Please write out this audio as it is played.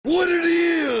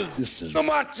This is the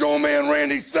Macho Man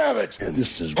Randy Savage. And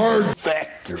this is Hard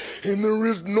Factor. And there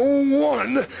is no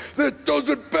one that does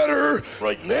it better.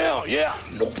 Right now, yeah.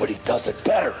 Nobody does it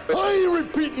better. I ain't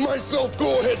repeating myself.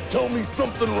 Go ahead, tell me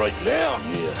something right now.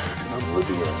 Yeah, and I'm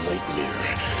living in a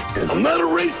nightmare. And I'm not a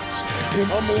racist.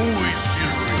 And I'm always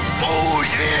jittery. Oh,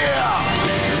 yeah!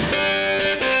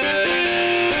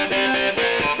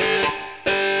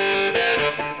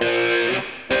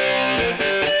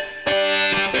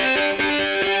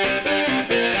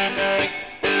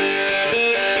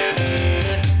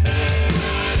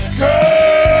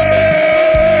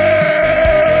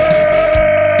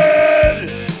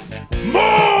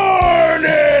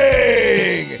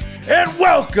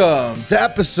 Welcome to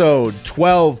episode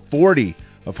 1240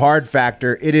 of Hard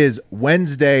Factor. It is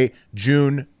Wednesday,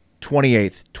 June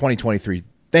 28th, 2023.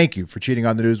 Thank you for cheating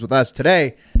on the news with us.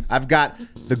 Today, I've got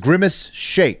the Grimace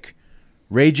Shake,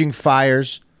 Raging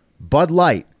Fires, Bud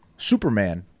Light,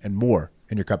 Superman, and more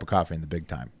in your cup of coffee in the big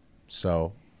time.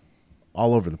 So,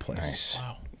 all over the place. Nice.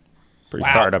 Wow. Pretty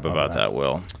fired up about that,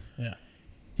 Will.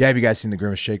 Yeah, have you guys seen the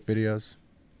Grimace Shake videos?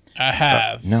 I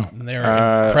have. No. They're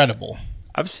incredible.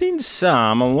 I've seen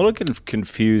some. I'm a little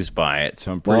confused by it,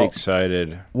 so I'm pretty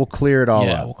excited. We'll clear it all up.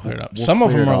 Yeah, we'll clear it up. Some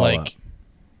of them are like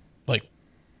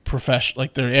professional,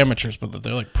 like they're amateurs, but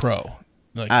they're like pro.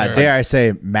 Like dare I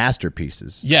say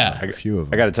masterpieces. Yeah. A few of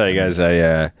them. I got to tell you guys,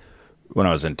 when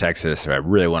I was in Texas, I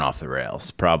really went off the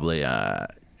rails. Probably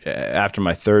after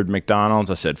my third McDonald's,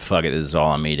 I said, fuck it, this is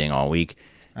all I'm eating all week.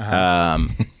 And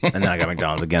then I got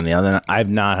McDonald's again the other night. I've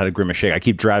not had a Grimace Shake. I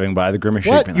keep driving by the Grimace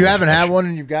Shake. What? You haven't had one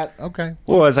and you've got... Okay.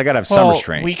 Well, I got to have some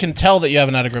restraint. We can tell that you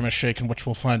haven't had a Grimace Shake, and which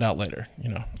we'll find out later. You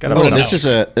know. This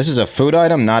is a food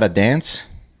item, not a dance.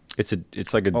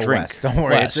 It's like a drink. Wes, don't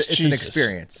worry. Wes, it's an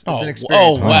experience. Oh, it's an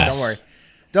experience. oh, Wes. Wes. Don't worry.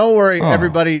 Don't worry.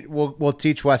 Everybody, we'll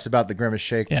teach Wes about the Grimace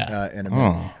Shake in a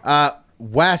minute.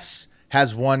 Wes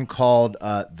has one called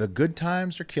The Good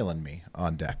Times Are Killing Me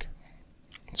on deck.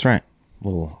 That's right. A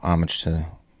little homage to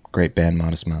great band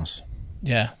Modest Mouse.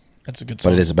 Yeah, that's a good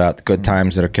song. But it is about the good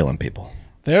times that are killing people.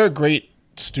 They're a great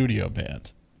studio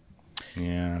band.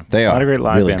 Yeah. They are. Not a great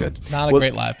live really band. good. Not a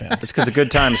great live band. It's because of good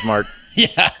times, Mark.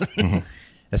 Yeah.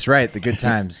 That's right. The Good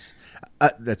Times.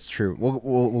 That's true.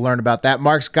 We'll learn about that.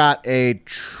 Mark's got a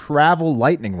travel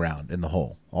lightning round in the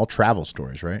hole. All travel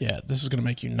stories, right? Yeah, this is going to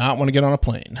make you not want to get on a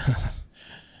plane.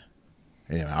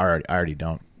 Anyway, I already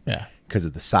don't. Yeah. Because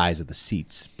of the size of the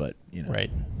seats, but you know. Right.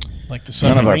 Like the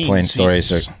None of our submarine plane seats.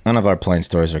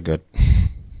 stories are good.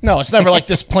 No, it's never like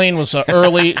this plane was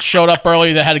early, showed up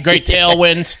early, that had a great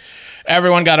tailwind.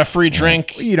 Everyone got a free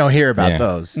drink. You don't hear about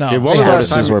those. No. Dude, what was the last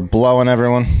Stewardesses time? were blowing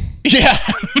everyone. Yeah.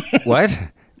 What?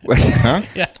 Huh?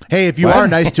 Yeah. Hey, if you are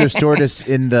nice to a stewardess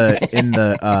in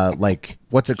the like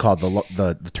what's it called,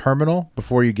 the terminal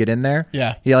before you get in there,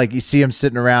 you see them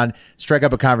sitting around, strike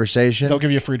up a conversation. They'll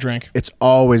give you a free drink. It's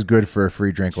always good for a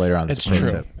free drink later on. It's pro true.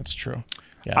 tip. It's true.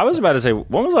 Yeah. I was about to say,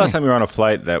 when was the last time you were on a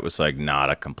flight that was like not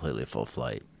a completely full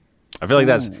flight? I feel like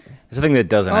that's a thing that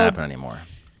doesn't happen anymore.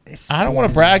 I don't want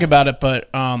to brag about it, but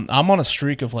I'm on a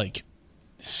streak of like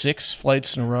 6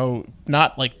 flights in a row,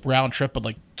 not like round trip, but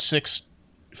like 6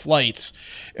 flights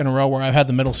in a row where I've had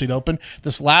the middle seat open.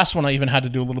 This last one I even had to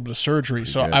do a little bit of surgery.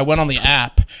 So I went on the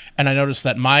app and I noticed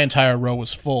that my entire row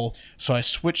was full. So I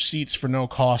switched seats for no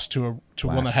cost to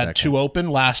one that had 2 open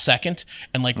last second.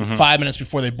 And like 5 minutes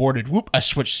before they boarded, whoop, I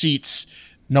switched seats.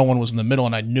 No one was in the middle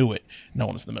and I knew it. No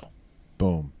one was in the middle.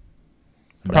 Boom.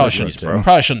 Probably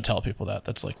shouldn't tell people that.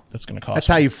 That's going to cost. That's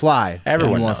how you fly.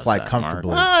 Everyone you want knows to fly that,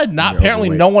 comfortably. not apparently.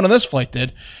 No one on this flight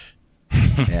did.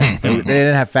 Yeah, they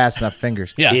didn't have fast enough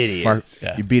fingers. Yeah, idiots.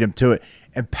 Mark, you beat him to it.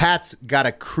 And Pat's got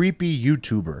a creepy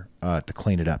YouTuber to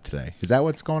clean it up today. Is that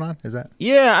what's going on? Is that?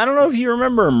 Yeah, I don't know if you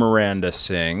remember Miranda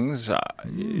Sings.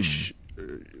 We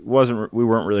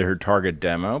weren't really her target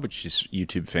demo, but she's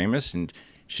YouTube famous, and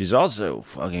she's also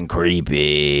fucking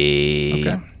creepy.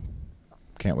 Okay.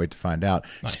 Can't wait to find out.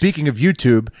 Nice. Speaking of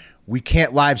YouTube, we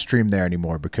can't live stream there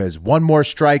anymore because one more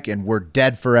strike and we're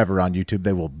dead forever on YouTube.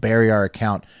 They will bury our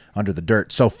account under the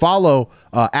dirt. So follow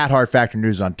at Hard Factor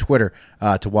News on Twitter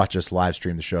to watch us live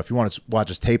stream the show. If you want to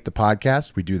watch us tape the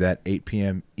podcast, we do that 8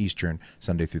 p.m. Eastern,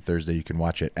 Sunday through Thursday. You can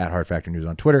watch it at Hard Factor News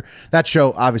on Twitter. That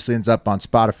show obviously ends up on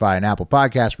Spotify and Apple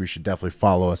Podcasts, where you should definitely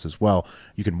follow us as well.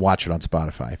 You can watch it on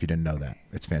Spotify if you didn't know that.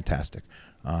 It's fantastic.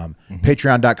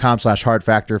 Patreon.com/Hard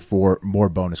Factor for more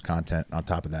bonus content on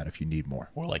top of that if you need more.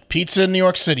 We're like Pizza in New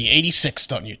York City,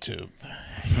 86th on YouTube.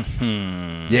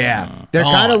 Yeah, they're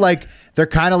kind of like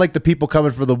the people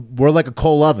coming for we're like a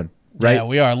coal oven, right? Yeah,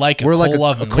 we are like a we're coal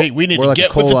like oven. We need to like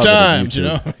get with the times, you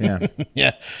know.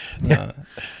 Yeah. Yeah.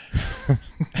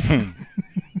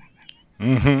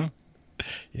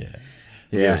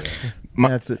 Yeah.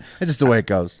 That's it. It's just the way it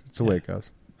goes. It's the way it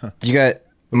goes. Huh. You got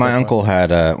my uncle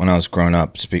had when I was growing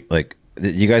up.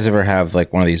 You guys ever have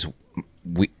like one of these?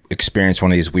 Experience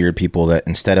one of these weird people that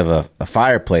instead of a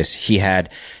fireplace, he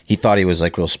thought he was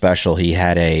like real special. He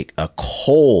had a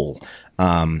coal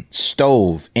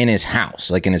stove in his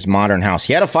house, like in his modern house.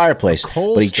 He had a fireplace,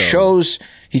 but he chose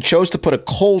to put a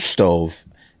coal stove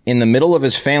in the middle of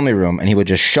his family room, and he would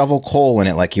just shovel coal in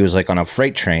it like he was like on a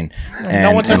freight train.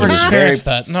 No one's ever experienced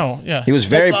that. No, yeah. He was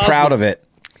very proud of it.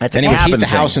 That's and he would heat the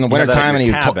house in the wintertime, and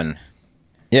he would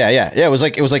Yeah. It was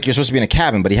like you're supposed to be in a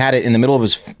cabin, but he had it in the middle of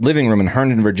his living room in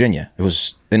Herndon, Virginia. It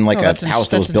was in like a house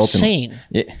that was built insane.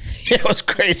 It was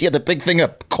crazy. He had the big thing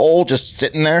of coal just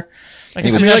sitting there. I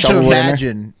like to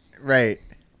imagine, right?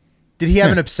 Did he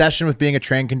have an obsession with being a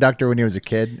train conductor when he was a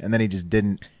kid, and then he just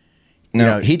didn't?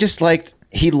 No, he just liked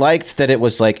that it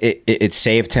was like it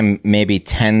saved him maybe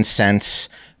 10 cents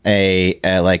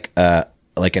like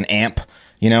an amp.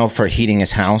 For heating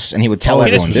his house, and he would tell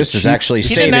everyone, "This is actually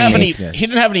saving me." He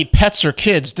didn't have any pets or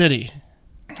kids, did he?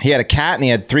 He had a cat, and he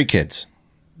had 3 kids.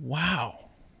 Wow,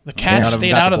 the cat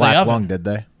stayed out of the oven. Lung, did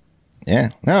they? Yeah,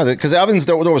 no, because the oven's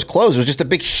door was closed. It was just a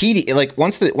big heaty. Like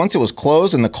once it was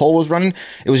closed and the coal was running,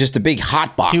 it was just a big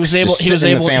hot box. He was able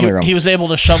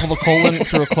to shovel the coal in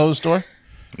through a closed door.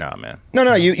 No, man.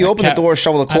 No. You open the door,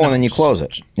 shovel the coal, and then you close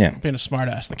it. Yeah, being a smart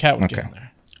ass, the cat would get in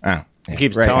there. Oh. He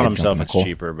keeps telling himself it's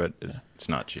cheaper, but it's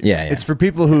not cheap. Yeah. It's for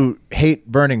people who hate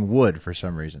burning wood for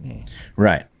some reason.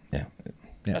 Right. Yeah.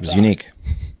 It was unique.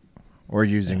 Or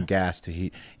using gas to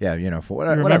heat. Yeah, for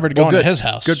whatever. Remember to go into his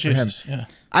house. Good for him. Yeah.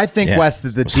 I think, Wes,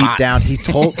 that deep down, he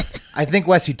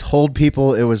told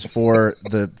people it was for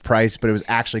the price, but it was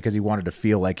actually because he wanted to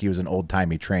feel like he was an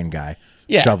old-timey train guy.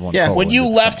 Yeah, shoveling coal when you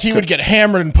left, he would get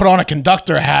hammered and put on a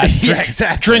conductor hat.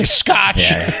 Drink scotch.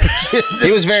 Yeah.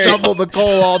 He was very shovel the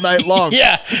coal all night long.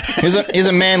 Yeah, he's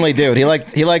a manly dude. He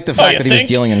liked the fact that he was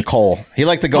dealing in coal. He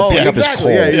liked to go pick up his coal.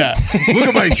 Yeah. Look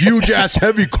at my huge ass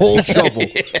heavy coal shovel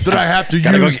that I have to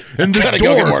use in this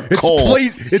door. It's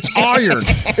plate. It's iron.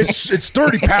 It's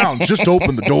 30 pounds. Just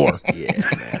open the door.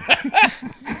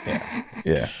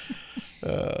 Yeah.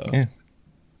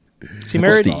 Is he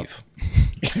married? Steve.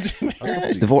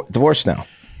 He's divorced now.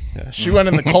 Yeah, she went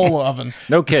in the coal oven.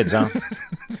 No kids, huh?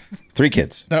 3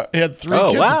 kids. No, he had 3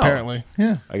 kids apparently.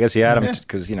 Yeah, I guess he had them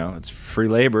because it's free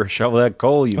labor. Shovel that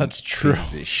coal. That's true.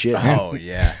 Shit. Oh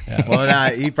yeah.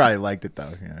 Well, he probably liked it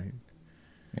though.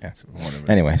 Yeah.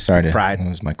 Anyway, sorry to pride. It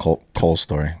was my coal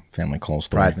story, family coal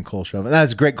story. Pride and coal shovel.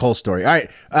 That's a great coal story. All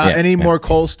right. Any more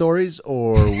coal stories,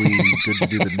 or are we good to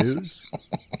do the news?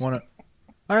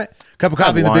 All right. Cup of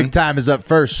coffee in the big time is up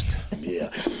first. Yeah.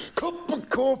 Cup of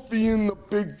coffee in the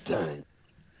big time.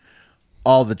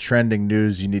 All the trending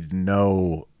news you need to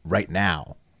know right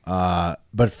now.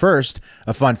 But first,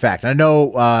 a fun fact. I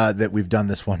know that we've done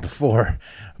this one before,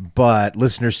 but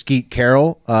listener Skeet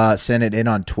Carroll sent it in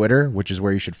on Twitter, which is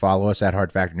where you should follow us at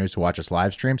Hard Factor News to watch us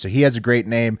live stream. So he has a great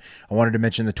name. I wanted to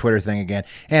mention the Twitter thing again.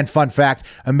 And fun fact,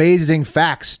 Amazing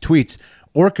Facts tweets,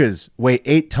 orcas weigh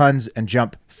 8 tons and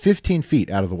jump 15 feet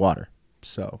out of the water.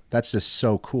 So that's just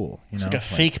so cool. It's like a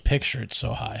fake picture. It's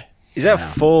so high. Is that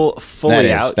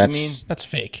fully out? That's fake. That's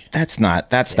fake.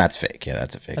 Yeah,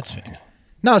 that's a fake. That's fake.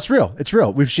 No, it's real. It's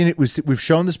real. We've seen it. We've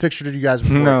shown this picture to you guys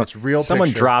before. No, it's real. Someone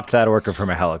picture. Dropped that orca from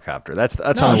a helicopter. That's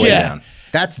on the way down.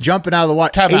 That's jumping out of the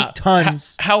water. 8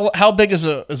 tons. How big is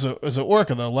a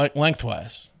orca though?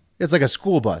 Lengthwise, it's like a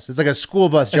school bus. It's like a school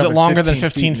bus. Is it longer than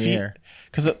 15 feet?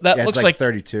 Because that looks like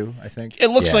 32. I think it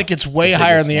looks like it's way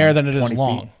higher in the air than it is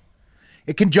long. Feet.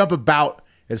 It can jump about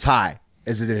as high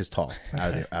as it is tall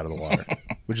out of the water,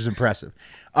 which is impressive.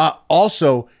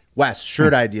 Also, Wes,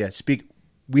 shirt idea.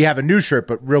 We have a new shirt,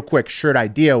 but real quick, shirt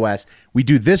idea, Wes. We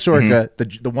do this orca,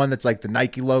 the one that's like the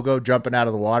Nike logo jumping out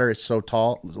of the water. It's so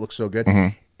tall. It looks so good.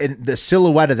 And the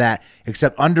silhouette of that,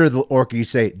 except under the orca, you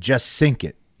say, just sink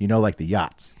it. Like the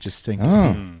yachts. Just sink it.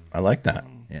 I like that.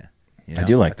 Yeah. I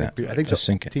do like that. I think just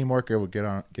sink it. Team orca will get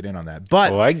in on that.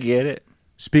 But I get it.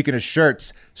 Speaking of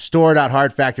shirts,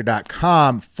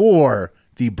 store.hardfactor.com for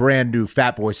the brand new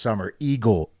Fat Boy Summer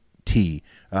Eagle tee,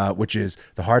 which is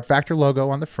the Hard Factor logo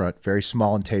on the front, very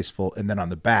small and tasteful, and then on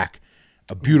the back,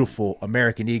 a beautiful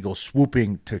American eagle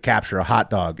swooping to capture a hot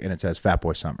dog, and it says Fat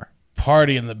Boy Summer.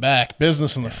 Party in the back,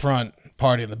 business in the front,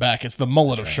 party in the back. It's the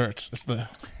mullet of shirts. It's the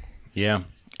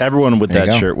everyone with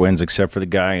that shirt wins except for the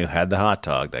guy who had the hot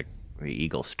dog that the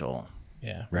eagle stole.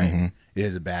 Yeah, right. It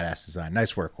is a badass design.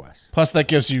 Nice work, Wes. Plus, that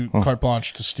gives you carte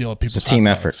blanche to steal people's. It's a team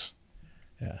effort.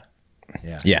 Yeah.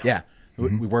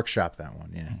 We workshop that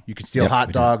one. Yeah, you can steal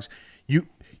hot dogs.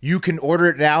 You can order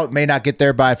it now. It may not get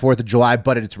there by 4th of July,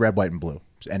 but it's red, white, and blue.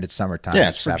 and it's summertime. Yeah,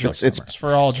 it's It's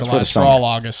for all July. It's for all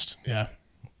August. Yeah.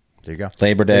 There you go.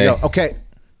 Labor Day. There you go. Okay.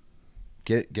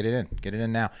 Get it in. Get it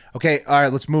in now. Okay. All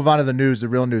right. Let's move on to the news. The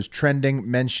real news. Trending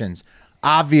mentions.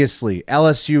 Obviously,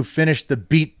 LSU finished the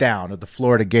beatdown of the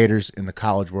Florida Gators in the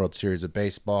College World Series of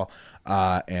baseball,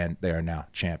 and they are now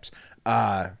champs.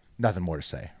 Nothing more to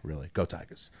say, really. Go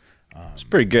Tigers. It's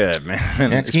pretty good, man.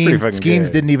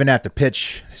 Skeens didn't even have to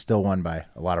pitch. Still won by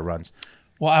a lot of runs.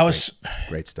 Well,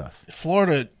 great stuff.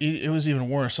 Florida, it was even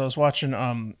worse. I was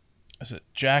watching. Is it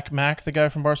Jack Mack, the guy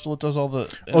from Barstool that does all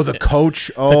the? The coach.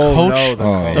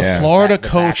 The Florida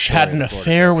coach had an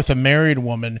affair with a married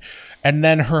woman, and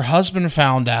then her husband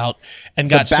found out and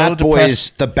got so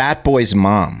depressed. The Bat Boy's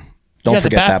mom. Don't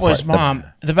forget that part.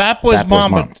 The Bat Boy's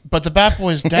mom. But the Bat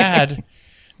Boy's dad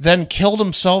then killed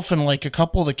himself and like a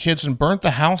couple of the kids and burnt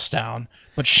the house down.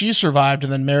 But she survived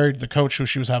and then married the coach who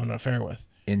she was having an affair with.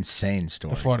 Insane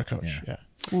story. The Florida coach. Yeah.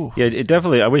 Yeah. It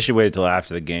definitely. I wish you waited till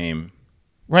after the game.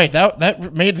 Right,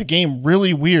 that made the game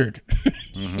really weird.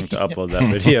 To upload that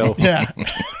video. Yeah. Do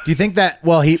you think that?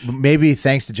 Well, he maybe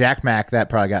thanks to Jack Mack, that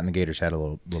probably got in the Gators' head a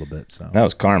little bit. So that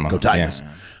was karma. Go Tigers.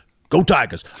 Yeah. Go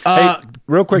Tigers. Hey,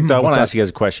 real quick though, I want to ask you guys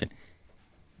a question.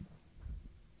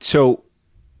 So,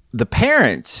 the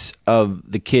parents of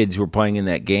the kids who were playing in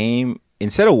that game,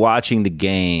 instead of watching the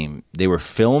game, they were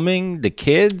filming the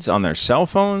kids on their cell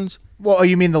phones. Well,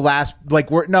 you mean the last, that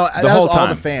whole was all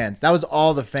time. the fans. That was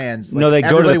all the fans. No, they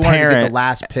go to the parent. To get the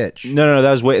last pitch. No,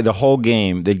 that was the whole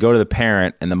game. They'd go to the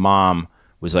parent, and the mom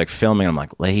was like filming. I'm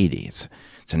like, lady, it's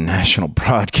a national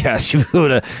broadcast.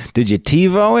 Did you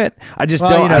TiVo it? I just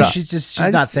don't. She's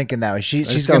not thinking that way.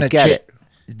 She's gonna get it.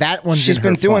 That one. She's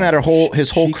been doing that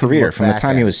his whole career from the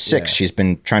time he was 6. Yeah. She's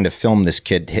been trying to film this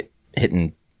kid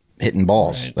hitting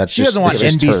balls. Right. She doesn't want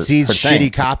NBC's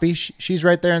shitty copy. She's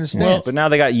right there in the stands. Well, but now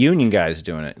they got union guys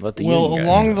doing it. Let the union guys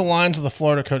along the lines of the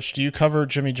Florida coach, do you cover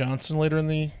Jimmy Johnson later in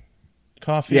the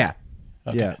coffee? Yeah,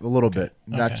 a little bit.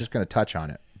 Not just going to touch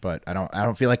on it, but I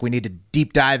don't feel like we need to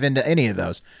deep dive into any of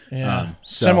those. Yeah,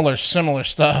 similar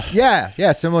stuff.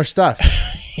 Yeah, similar stuff.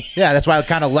 Yeah, that's why I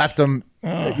kind of left them.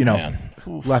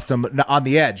 Left them on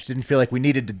the edge. Didn't feel like we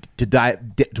needed to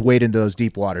wade into those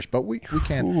deep waters, but we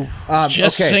can.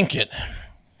 Sink it.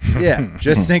 Yeah,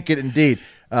 just sink it indeed.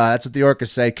 That's what the orcas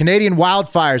say. Canadian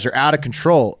wildfires are out of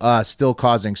control, still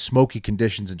causing smoky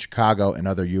conditions in Chicago and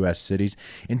other U.S. cities.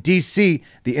 In D.C.,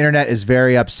 the internet is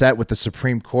very upset with the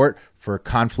Supreme Court for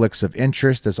conflicts of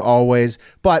interest, as always,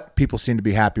 but people seem to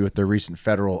be happy with their recent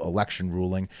federal election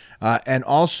ruling. And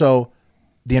also,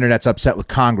 the internet's upset with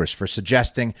Congress for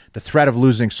suggesting the threat of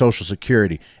losing Social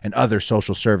Security and other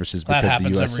social services because the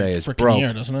USA is broke.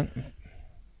 Year, doesn't it?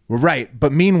 We're right.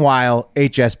 But meanwhile,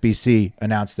 HSBC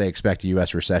announced they expect a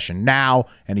U.S. recession now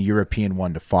and a European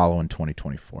one to follow in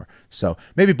 2024. So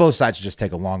maybe both sides should just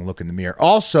take a long look in the mirror.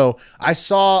 Also, I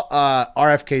saw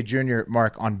RFK Jr.,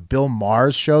 Mark, on Bill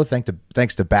Maher's show,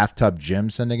 thanks to Bathtub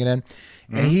Jim sending it in.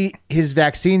 And his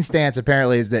vaccine stance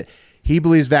apparently is that he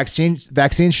believes vaccines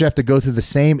should have to go through the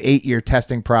same 8-year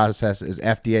testing process as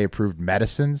FDA-approved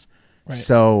medicines. Right.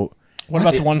 So, what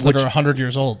about the ones that are 100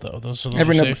 years old, though? Those are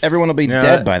safe? Everyone will be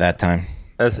dead by that time.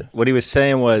 What he was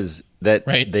saying was that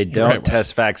they don't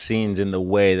test vaccines in the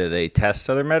way that they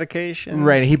test other medications.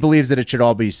 Right. He believes that it should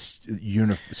all be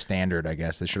standard, I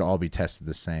guess. It should all be tested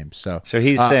the same. So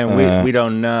he's saying we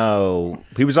don't know.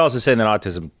 He was also saying that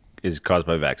autism is caused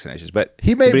by vaccinations, but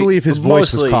he may believe his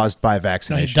voice was caused by vaccinations.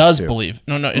 No, he does believe.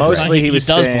 No. Mostly he does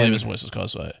believe his voice was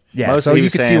caused by it. Yeah, so you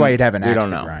could see why he'd have an axe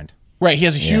to grind. Right, he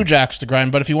has a huge axe to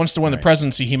grind, but if he wants to win the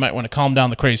presidency, he might want to calm down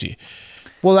the crazy.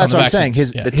 Well, that's what I'm saying.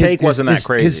 The take wasn't that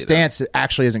crazy. His stance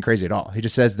actually isn't crazy at all. He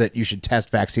just says that you should test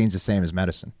vaccines the same as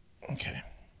medicine. Okay.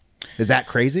 Is that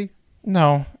crazy?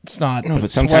 No, it's not. No,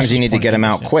 but sometimes you need to get them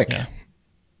out quick. Yeah.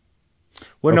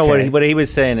 Well, no, what he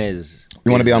was saying is... You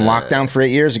want to be on lockdown for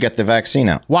 8 years or get the vaccine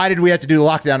out? Why did we have to do the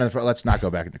lockdown? Let's not go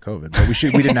back into COVID. But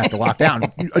we didn't have to lock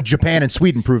down. Japan and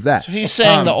Sweden proved that. So he's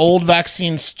saying the old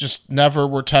vaccines just never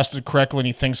were tested correctly, and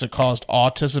he thinks it caused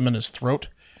autism in his throat.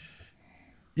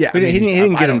 Yeah, but he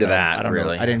didn't get into that,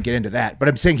 really. I didn't get into that. But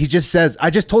I'm saying he just says, I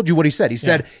just told you what he said. He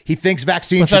said he thinks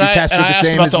vaccines should be tested the same as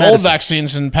medicine. I asked about the old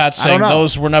vaccines, and Pat's saying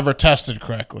those were never tested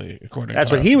correctly, according to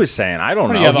That's what he was saying. I don't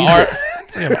know. Do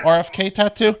you have an RFK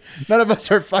tattoo? None of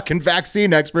us are fucking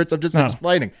vaccine experts. I'm just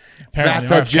explaining.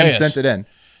 Bathtub Jim sent it in.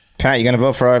 Pat, you going to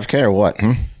vote for RFK or what?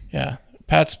 Yeah.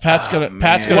 Pat's gonna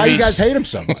Why do you guys hate him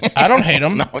so much? I don't hate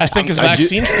him. I think his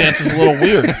vaccine stance is a little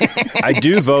weird. I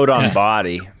do vote on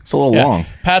body. It's a little long.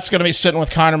 Pat's gonna be sitting with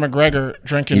Conor McGregor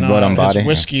drinking his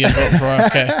whiskey and voting for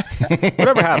RFK.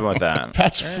 Whatever happened with that?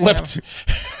 Pat's flipped.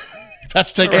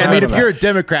 That's taking. I mean, if you're a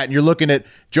Democrat and you're looking at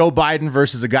Joe Biden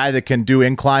versus a guy that can do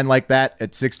incline like that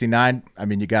at 69, I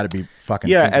mean, you got to be fucking.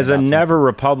 Yeah, thinking as a about never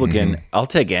Republican, I'll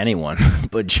take anyone,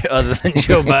 but other than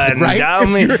Joe Biden, right? dial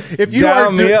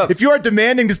me up. If you are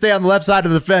demanding to stay on the left side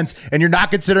of the fence and you're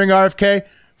not considering RFK,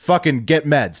 fucking get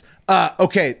meds.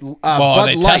 Okay, well, Bud are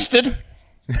they Light. tested?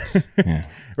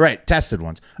 Right, tested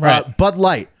ones. Right. Bud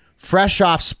Light, fresh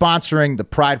off sponsoring the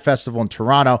Pride Festival in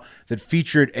Toronto that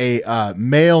featured a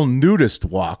male nudist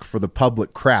walk for the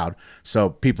public crowd. So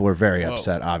people are very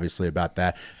upset, obviously, about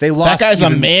that. They lost. That guy's a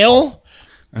male.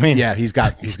 I mean, Yeah, he's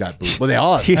got boobs. Well, they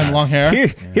all have. And long hair.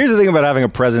 Here's the thing about having a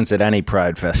presence at any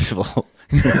Pride festival.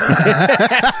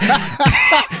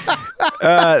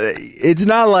 It's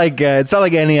not like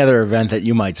any other event that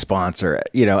you might sponsor,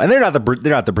 and they're not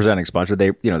the presenting sponsor.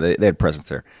 They had presence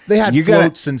there. They had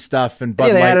floats and stuff and Bud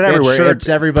Light. They had it everywhere. Shirts.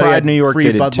 Everybody Pride had New York free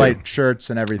did it Bud too. Light shirts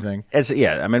and everything. Most They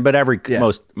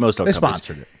companies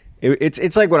sponsored it.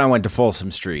 It's like when I went to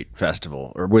Folsom Street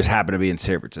Festival, or was happened to be in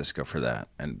San Francisco for that,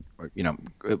 and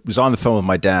it was on the phone with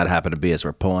my dad. Happened to be as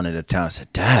we're pulling into town. I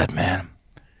said, "Dad, man,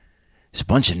 there's a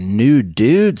bunch of nude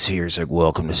dudes here." He's like,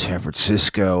 "Welcome to San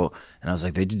Francisco." And I was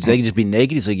like, they can just be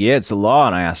naked? He's like, "Yeah, it's the law."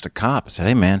 And I asked a cop. I said,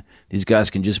 "Hey, man, these guys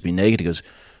can just be naked." He goes,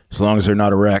 "As long as they're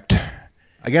not erect."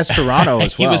 I guess Toronto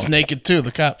as well. He was naked too.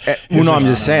 The cop. Well, no, I'm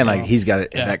just saying, like, he's got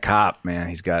it. That cop, man,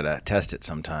 he's got to test it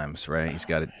sometimes, right? He's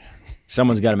got to.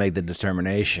 Someone's got to make the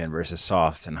determination versus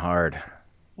soft and hard.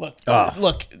 Look.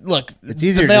 It's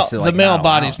easier the male, just to, like, the male not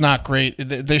body's allow. not great.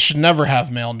 They should never have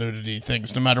male nudity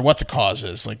things, no matter what the cause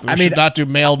is. Like, we I mean, should not do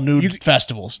male nude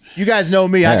festivals. You guys know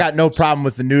me. I got no problem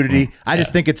with the nudity. I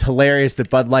just think it's hilarious that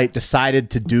Bud Light decided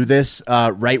to do this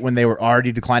right when they were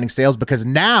already declining sales, because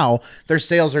now their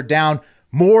sales are down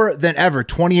more than ever,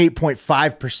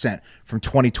 28.5% from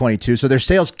 2022. So their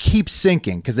sales keep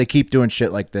sinking because they keep doing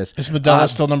shit like this. Is Medela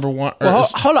still number one? Well,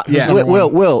 hold on. Yeah.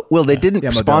 Will, they didn't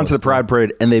Modell's sponsor the still. Pride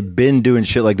Parade, and they've been doing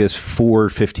shit like this for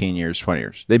 15 years, 20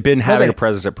 years. They've been having a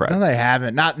presence at Pride. No, they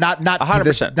haven't. Not to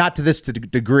this, 100%. not to this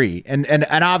degree. And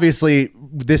obviously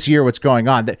this year, what's going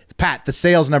on? Pat, the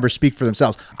sales numbers speak for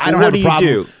themselves. I don't What have do a you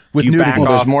problem do? with Do you nudity. back Well,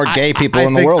 there's off? more gay people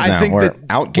in the world now. Or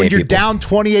out gay when you're people. down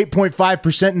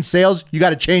 28.5% in sales, you got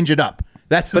to change it up.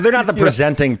 But But they're not the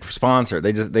presenting sponsor.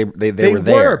 They just they They were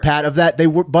there. Pat, of that.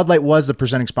 Bud Light was the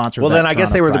presenting sponsor. Well, of that then I guess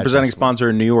Toronto they were the Pride presenting Festival. sponsor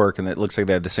in New York, and it looks like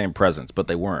they had the same presence, but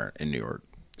they weren't in New York.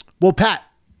 Well, Pat,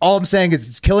 all I'm saying is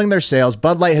it's killing their sales.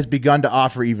 Bud Light has begun to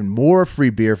offer even more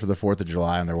free beer for the 4th of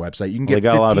July on their website. You can get They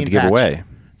got a lot of it 15 to give packs away.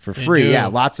 for free. do. Yeah,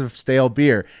 lots of stale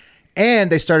beer. And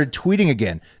they started tweeting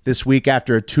again this week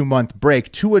after a 2-month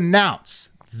break to announce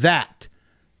that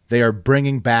they are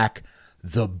bringing back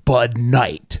the Bud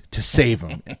Night to save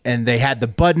them. And they had the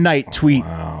Bud Night tweet,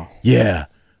 "Yeah,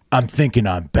 I'm thinking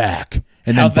I'm back."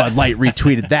 And then How'd that- Bud Light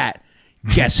retweeted that.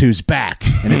 "Guess who's back?"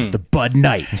 And it's the Bud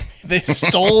Night. They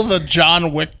stole the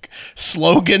John Wick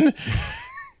slogan.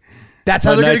 That's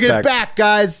how Bud they're going Night's to get it back,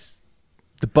 guys.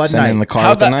 The Bud Send in Night. the car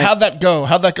with the night. How'd that go?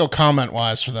 How'd that go comment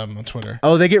wise for them on Twitter?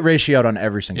 Oh, they get ratioed on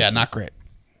every single Yeah, thing. not great.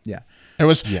 Yeah. It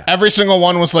was every single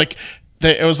one was like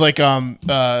it was like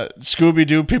Scooby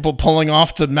Doo people pulling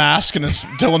off the mask and it's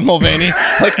Dylan Mulvaney.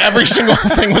 Like every single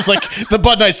thing was like the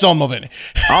Bud Night's Dylan Mulvaney.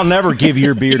 I'll never give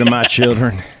your beer to my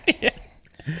children.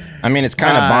 I mean, it's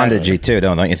kind of bondagey too,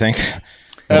 don't you think?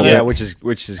 Yeah, which is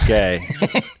gay.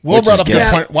 Will brought up is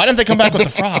that gay. point. Why didn't they come back with the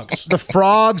frogs? The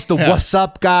frogs, the what's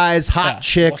up guys, hot Yeah,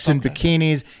 chicks what's in up guys.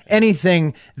 bikinis,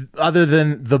 anything other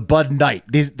than the Bud Night.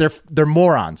 They're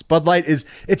morons. Bud Light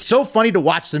it's so funny to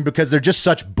watch them because they're just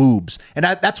such boobs. And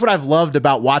that's what I've loved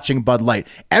about watching Bud Light.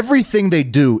 Everything they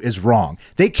do is wrong.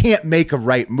 They can't make a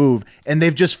right move, and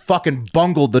they've just fucking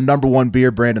bungled the #1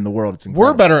 beer brand in the world. It's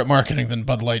incredible. We're better at marketing than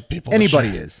Bud Light people. Anybody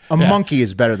this year. is. A monkey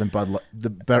is better than Bud Light,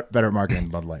 better at marketing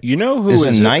than Bud Light. You know who Is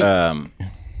it is night? Bud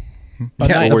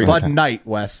Yeah, Night. the Bud Night,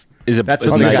 Wes. Is it- That's is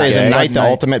what I it was they gonna Night say, is got. a gay? night Bud the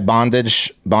ultimate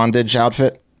bondage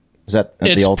outfit? Is that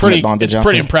the It's ultimate pretty. bondage It's outfit?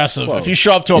 pretty impressive. If you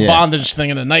show up to a bondage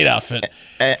thing in a night outfit,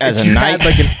 As a You night, had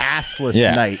like an assless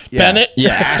Yeah. night. Yeah. Bennett,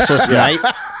 yeah, assless night.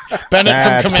 Bennett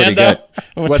That's from pretty Commando.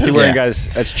 What's he wearing, Yeah. guys?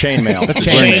 That's chainmail. He's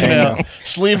wearing Chainmail,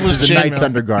 sleeveless The knight's chainmail.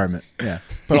 undergarment. Yeah.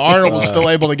 But Arnold was still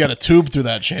able to get a tube through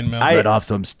that chainmail. Let off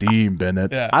some steam,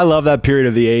 Bennett. Yeah. I love that period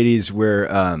of the '80s where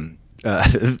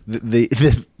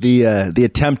the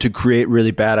attempt to create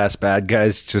really badass bad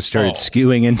guys just started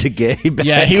skewing into gay. Bad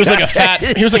Yeah, he was like a fat.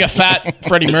 guys. He was like a fat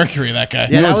Freddie Mercury. That guy. Yeah,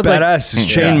 You know that what's was like- badass? It's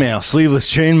chainmail, sleeveless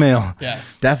chainmail. Yeah.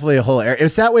 Definitely a whole area.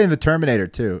 It's that way in the Terminator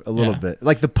too, a little Yeah. bit.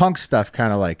 Like the punk stuff,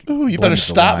 kind of like. Ooh, you better blends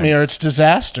the stop me, or lines. it's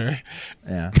disaster.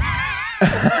 Yeah.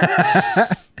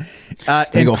 You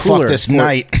and go cooler fuck this for-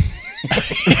 night.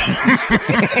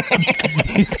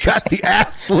 He's got the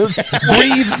assless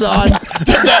greaves on.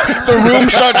 The room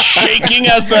starts shaking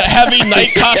as the heavy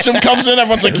night costume comes in.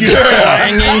 Everyone's like, yeah.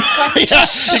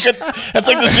 It's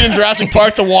like the scene in Jurassic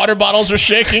Park. The water bottles are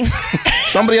shaking.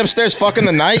 Somebody upstairs fucking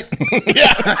the night.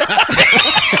 Yeah.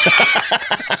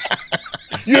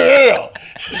 Yeah.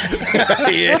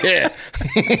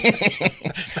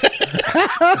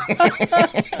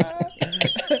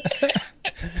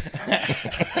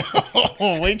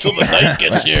 Oh, wait till the night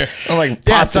gets here. I'm like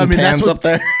pots and pans up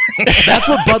there. That's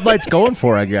what Bud Light's going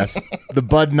for, I guess. The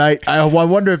Bud Night. I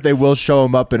wonder if they will show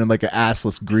him up in like an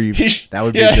assless greaves. That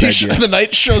would be a good idea. The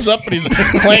Knight shows up and he's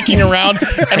clanking around,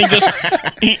 and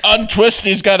he untwists and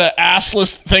he's got an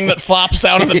assless thing that flops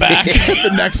down in the back.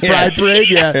 The next Pride Parade,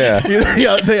 yeah.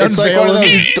 They It's like one of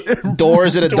those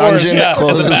doors at a dungeon that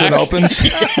closes and opens.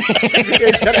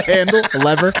 He's got a handle, a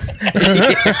lever.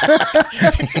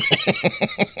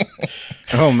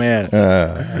 Oh man.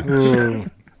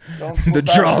 The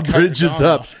drawbridge is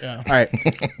up. Yeah. All right.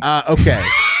 Okay.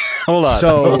 Hold on.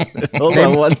 So hold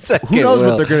on 1 second. who knows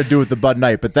what they're going to do with the Bud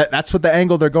Night, but that's what the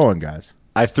angle they're going, guys.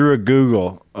 I threw a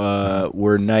Google.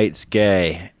 Were knights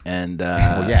gay? And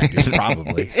Well, yeah, dude,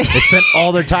 probably. They spent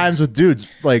all their times with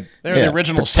dudes. Like They're the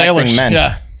original protecting sailors. men.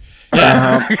 Yeah.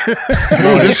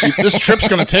 Ooh, this trip's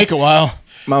going to take a while.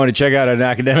 might want to check out an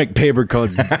academic paper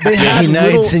called They had Gay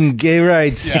Knights little- and Gay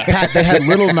Rights. Yeah. Pat, they had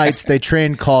little knights they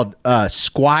trained called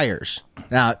squires.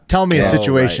 Now, tell me a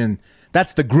situation.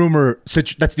 That's the groomer.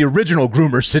 That's the original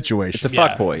groomer situation. It's a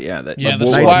fuck boy. Yeah. That, Yeah, the the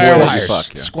boy squire was was,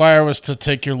 fuck, yeah. squire was to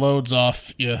take your loads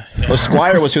off. Yeah. Well,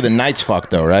 Squire was who the knights fucked,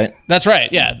 though, right? That's right.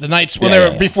 Yeah, the knights when Yeah, they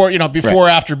were yeah. before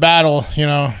after battle.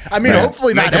 I mean,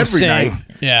 hopefully not Make 'em every sing. night.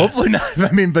 Yeah. Hopefully not.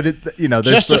 I mean, but there's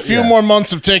Just a still- few yeah. more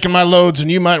months of taking my loads,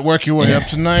 and you might work your way up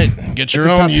tonight. Get your It's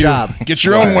a own tough job. Get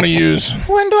your own one to use.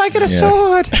 When do I get a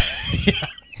sword?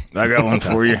 I got one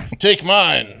for you. Take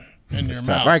mine in your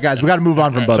mouth. All right, guys, we got to move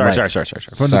on from Bud Light. Sorry.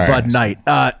 From Sorry. the Bud Night.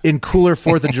 In cooler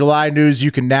 4th of July news,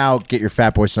 you can now get your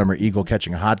Fat Boy Summer Eagle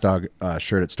catching a hot dog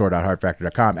shirt at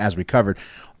store.heartfactor.com, as we covered.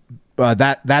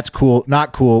 That's cool.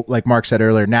 Not cool, like Mark said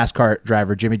earlier, NASCAR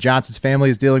driver Jimmy Johnson's family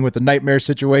is dealing with a nightmare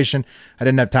situation I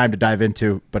didn't have time to dive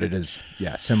into, but it is,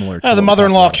 similar to The what we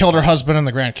mother-in-law talked killed her husband and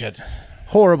the grandkid. about.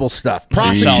 Horrible stuff. And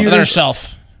Prosecutors,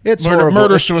 herself. It's murder, horrible.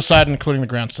 murder, suicide, including the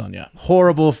grandson. Yeah.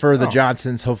 Horrible for the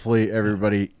Johnsons. Hopefully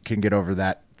everybody can get over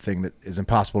that thing that is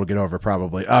impossible to get over,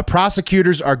 probably.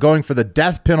 Prosecutors are going for the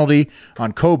death penalty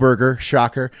on Kohberger.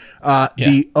 Shocker.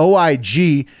 The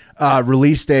OIG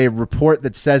released a report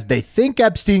that says they think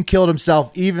Epstein killed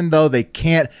himself, even though they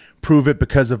can't prove it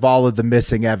because of all of the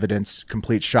missing evidence.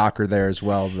 Complete shocker there as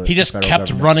well. He just kept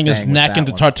running his neck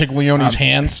into Tartaglioni's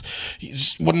hands. He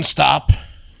just wouldn't stop.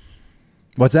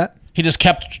 What's that? He just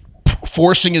kept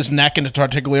forcing his neck into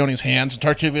Tartaglioni's hands, and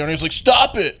Tartaglioni was like,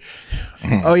 "Stop it!"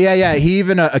 Oh yeah. He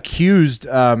even accused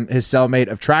his cellmate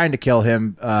of trying to kill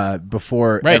him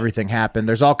before everything happened.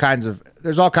 There's all kinds of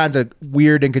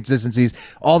weird inconsistencies.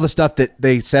 All the stuff that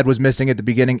they said was missing at the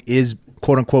beginning is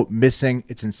quote unquote missing.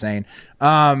 It's insane.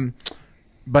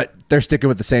 But they're sticking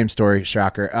with the same story.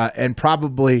 Shocker. And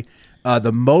probably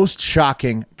the most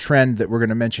shocking trend that we're going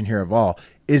to mention here of all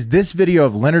is this video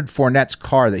of Leonard Fournette's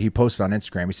car that he posted on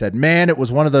Instagram. He said, "Man, it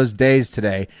was one of those days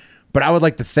today, but I would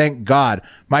like to thank God.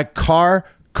 My car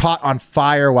caught on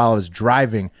fire while I was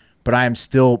driving, but I am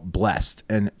still blessed."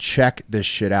 And check this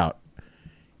shit out.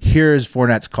 Here's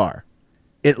Fournette's car.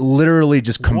 It literally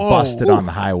just combusted on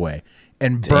the highway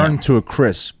and burned to a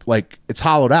crisp. Like, it's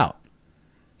hollowed out.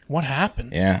 What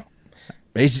happened? Yeah.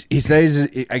 He says,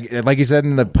 like he said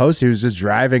in the post, he was just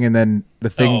driving and then the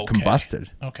thing combusted.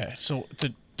 Okay, so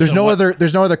There's no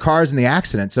other cars in the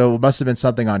accident, so it must have been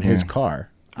something on his car.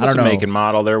 I What's don't the know. make and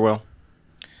model there, Will?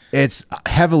 It's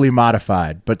heavily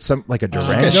modified, but some like a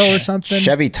Durango or something.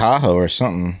 Chevy Tahoe or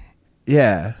something.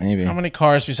 Yeah, Maybe. How many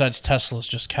cars besides Teslas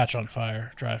just catch on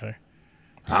fire driving?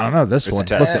 I don't know this one. a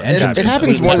Tesla. Plus the engine. It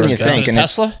happens more than you think. Is it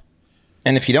Tesla?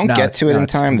 And if you don't No, get to it in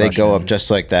it's time, they go combustion up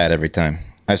just like that every time.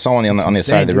 I saw one on the insane,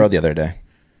 side of the dude. road the other day.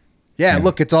 Yeah,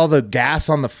 look, it's all the gas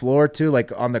on the floor too,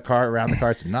 like on the car, around the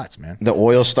car. It's nuts, man. The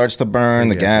oil starts to burn.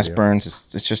 The Yeah, gas video. burns.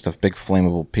 It's just a big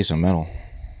flammable piece of metal.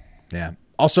 Yeah.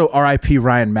 Also, R.I.P.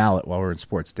 Ryan Mallett while we're in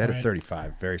sports. Dead at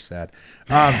 35. Very sad.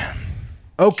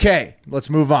 Okay, let's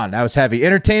move on. That was heavy.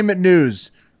 Entertainment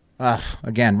news.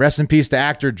 Again, rest in peace to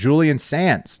actor Julian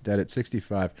Sands, dead at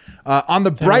 65. On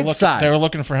the bright side. They were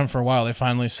looking for him for a while. They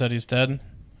finally said he's dead.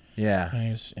 Yeah. And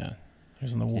he's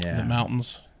in the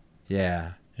mountains.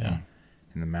 Yeah. Yeah.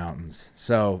 In the mountains.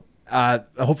 So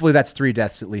Hopefully that's 3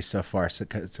 deaths at least so far, so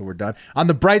we're done. On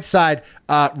the bright side,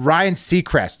 Ryan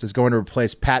Seacrest is going to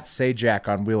replace Pat Sajak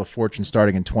on Wheel of Fortune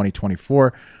starting in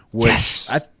 2024, which Yes.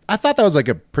 I thought that was like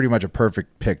pretty much a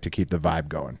perfect pick to keep the vibe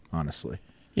going, honestly.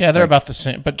 Yeah, they're about the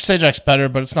same, but Sajak's better,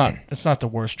 but it's not the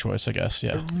worst choice, I guess.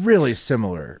 Yeah. Really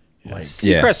similar. Like,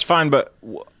 Seacrest's fine, but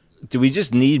do we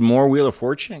just need more Wheel of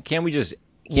Fortune? Can't we just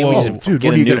get dude, a what are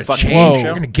new you gonna fucking change? game You're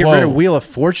show? gonna get rid of Wheel of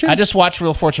Fortune? I just watched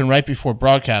Wheel of Fortune right before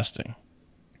broadcasting.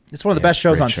 It's one of the best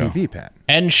shows great on show. TV, Pat.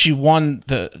 And she won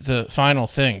the final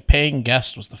thing. Paying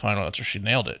guest was the final answer. She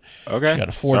nailed it. Okay. She got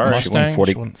a Ford Sorry. She won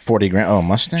Mustang. 40 grand. Oh,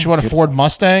 Mustang. She won a Ford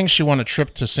Mustang. She won a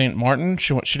trip to St. Martin.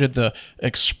 She did the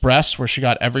Express where she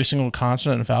got every single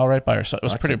consonant and vowel right by herself. It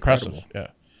was pretty impressive. Yeah.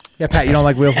 Yeah, Pat, you don't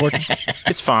like Wheel of Fortune?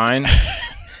 It's fine.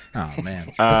 Oh man,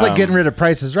 it's like getting rid of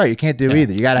Price is Right. You can't do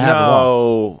either. You got to have it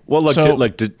all. No. Well, look, So,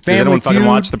 does Family anyone fucking Feud,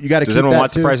 watch the? you gotta Does keep anyone that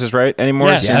watch too. The Price is Right anymore?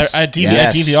 Yes, Yes. I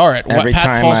Yes. DVR it. Every Pat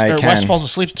time falls, I or can. Wes falls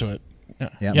asleep to it.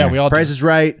 Yeah, we all Price do. is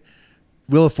Right,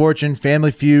 Wheel of Fortune,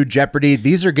 Family Feud, Jeopardy.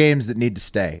 These are games that need to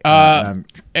stay.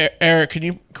 Eric, can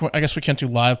you? I guess we can't do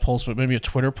live polls, but maybe a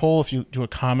Twitter poll. If you do a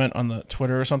comment on the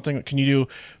Twitter or something, can you do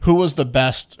who was the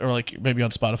best, or like maybe on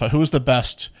Spotify, who was the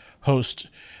best host,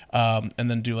 and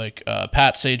then do like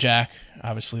Pat Sajak.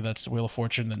 Obviously, that's Wheel of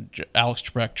Fortune. Then Alex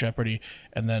Trebek, Jeopardy,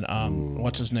 and then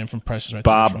what's his name from Price is Right?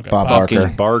 Bob Barker.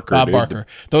 Barker. Bob dude. Barker.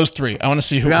 Those 3. I want to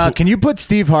see who. Can you put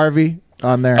Steve Harvey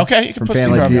on there? Okay, you can from put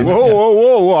Family Steve Harvey Feud. on.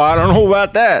 Whoa! I don't know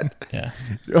about that. Yeah.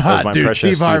 was my Dude, precious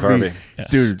Steve Steve Harvey. Harvey.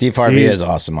 Dude, Steve Harvey he- is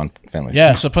awesome on Family.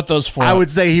 Yeah. So put those 4. I would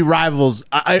say he rivals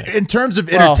in terms of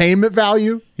entertainment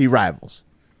value. He rivals.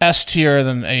 S tier,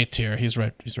 then A tier. He's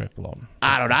right below him.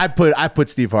 I don't know. I put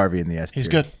Steve Harvey in the S tier. He's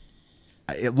good.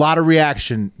 A lot of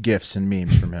reaction gifs and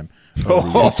memes from him. He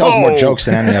tells more jokes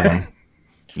than any of them.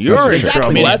 You're in Exactly.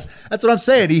 trouble. Well, that's what I'm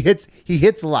saying. He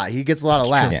hits a lot. He gets a lot of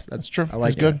laughs. That's true. I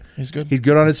like He's good. that. He's good. He's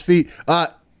good on his feet.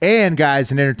 And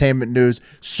guys, in entertainment news,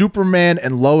 Superman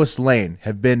and Lois Lane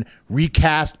have been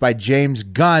recast by James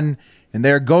Gunn, and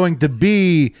they're going to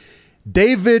be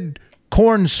David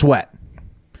Cornsweat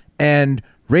and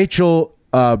Rachel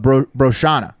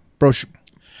Brosnahan.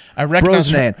 I recognize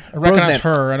Brosnan. her. I recognize Brosnan.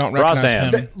 her. I don't recognize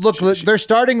Brosnan. him. Look, they're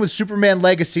starting with Superman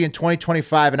Legacy in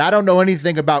 2025, and I don't know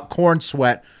anything about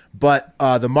Cornsweat, but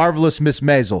the marvelous Miss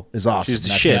Maisel is awesome. She's the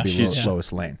That's shit. gonna be She's-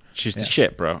 Lois Lane. She's the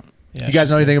shit, bro. Yeah, You guys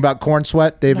know anything about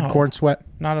Cornsweat? David No. Cornsweat?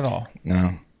 Not at all.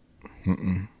 No.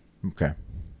 Okay.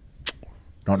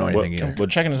 Don't know anything either. We're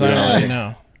checking his IMDb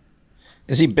now.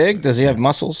 Is he big? Does he have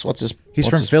muscles? He's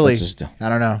from Philly. I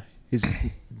don't know. He's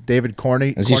David Corny.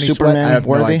 Is he Corny Superman Sweat? I have no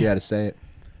worthy? idea how to say it.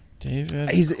 David.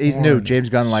 He's new. James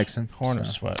Gunn likes him. Corner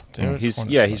so. Sweat. David He's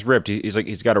Corner ripped.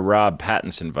 He's got a Rob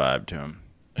Pattinson vibe to him.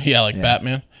 Sweat. Yeah, like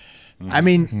Batman. I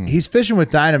mean, he's fishing with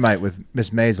dynamite with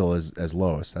Miss Maisel as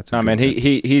Lois. That's a No good- man,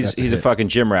 he's that's a a hit. fucking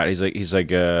gym rat. He's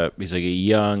like a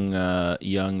young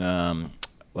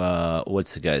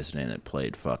what's the guy's name that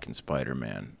played fucking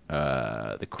Spider-Man?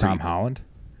 The creep. Tom Holland.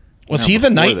 Was No, he the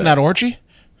before knight in that. that orgy?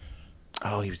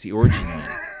 Oh, he was the origin man.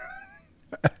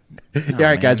 All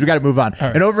right, guys, we got to move on.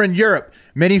 And over in Europe,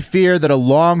 many fear that a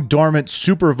long dormant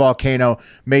super volcano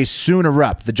may soon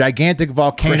erupt. The gigantic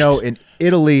volcano in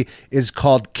Italy is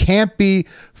called Campi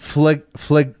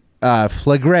Flegrei.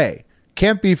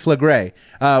 Campi Flegrei,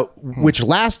 which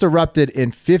last erupted in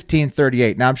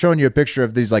 1538. Now I'm showing you a picture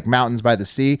of these like mountains by the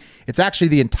sea. It's actually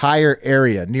the entire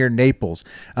area near Naples,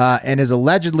 and is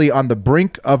allegedly on the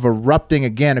brink of erupting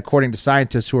again, according to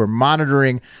scientists who are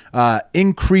monitoring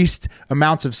increased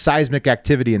amounts of seismic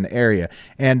activity in the area.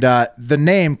 And the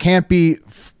name Campi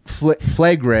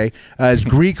Flegrei is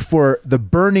Greek for the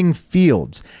burning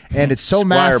fields, and it's so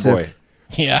Squire massive. boy.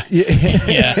 Yeah.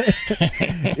 Yeah.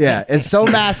 Yeah, it's so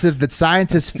massive that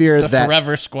scientists fear The that.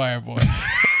 forever Squire boy.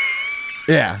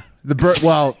 Yeah.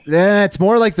 It's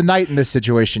more like the night in this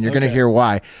situation. You're going to hear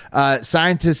why.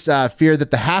 Scientists fear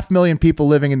that the 500,000 people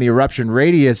living in the eruption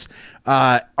radius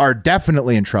are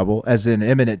definitely in trouble, as in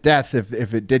imminent death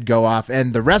if it did go off.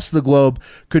 And the rest of the globe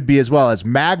could be as well, as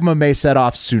magma may set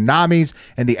off tsunamis,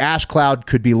 and the ash cloud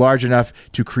could be large enough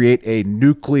to create a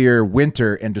nuclear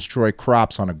winter and destroy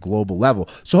crops on a global level.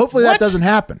 So hopefully that What? doesn't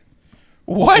happen.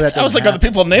 What? That I was doesn't like, are the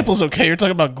people in Naples okay? You're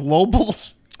talking about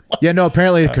globals? Yeah, no,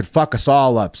 apparently it could fuck us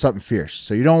all up, something fierce.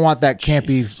 So you don't want that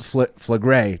Campy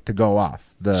Flegrei to go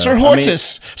off. Sir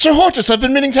Hortus, I've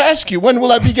been meaning to ask you, when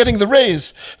will I be getting the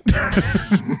raise?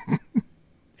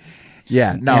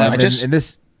 Yeah, no, Yeah, I mean, in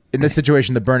this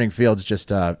situation, the burning fields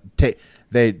just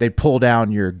they pull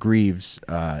down your greave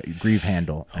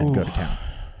handle and go to town.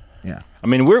 Yeah, I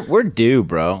mean, we're due,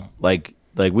 bro. Like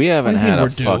we haven't What do you had mean a we're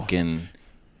due? fucking.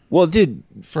 Well, dude,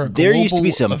 For a there used to be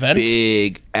global some event?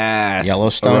 big ass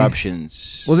Yellowstone?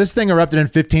 eruptions. Well, this thing erupted in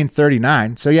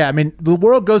 1539. So yeah, I mean, the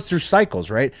world goes through cycles,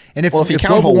 right? And if Well, if you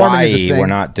count global warming is a Hawaii, thing, we're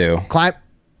not due.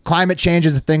 Climate change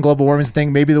is a thing, global warming is a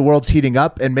thing. Maybe the world's heating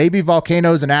up, and maybe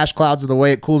volcanoes and ash clouds are the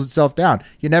way it cools itself down.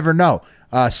 You never know.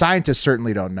 Scientists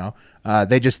certainly don't know.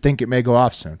 They just think it may go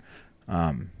off soon.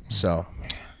 So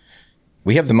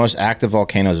We have the most active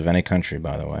volcanoes of any country,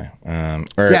 by the way.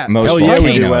 Yeah. Most Hell yeah, we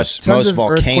do. volcanoes. Tons Most of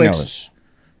volcanoes.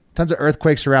 tons of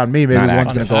earthquakes around me. Maybe Not one's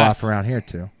active. going to go off around here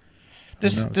too.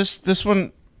 This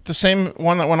one, the same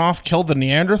one that went off, killed the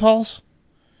Neanderthals.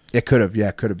 It could have,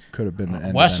 yeah, could have been the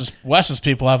end. Wes's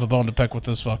people have a bone to pick with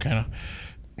this volcano.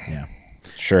 Yeah,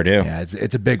 Sure do. yeah,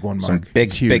 it's a big one, Mark. Some big,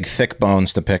 It's huge. big, thick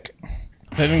bones to pick.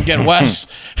 They didn't get Wes.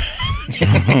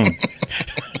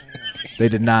 They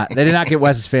did not. They did not get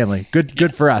Wes's family.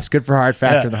 Good for us. Good for Hard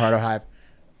Factor and the Hardo Hive.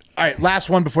 All right, last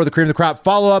one before the cream of the crop.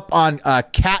 Follow up on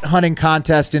cat hunting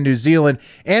contest in New Zealand.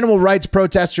 Animal rights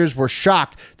protesters were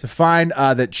shocked to find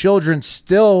that children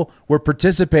still were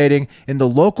participating in the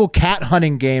local cat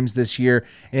hunting games this year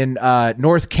in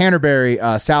North Canterbury,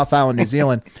 South Island, New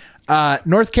Zealand.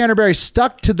 North Canterbury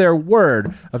stuck to their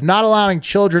word of not allowing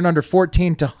children under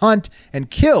 14 to hunt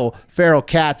and kill feral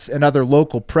cats and other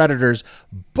local predators,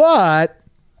 but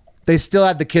they still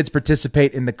had the kids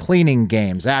participate in the cleaning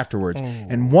games afterwards.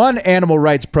 And one animal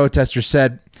rights protester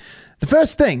said, "The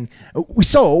first thing we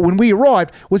saw when we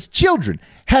arrived was children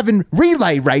having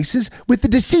relay races with the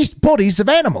deceased bodies of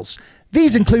animals.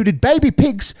 These included baby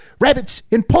pigs, rabbits,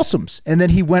 and possums." And then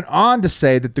he went on to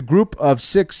say that the group of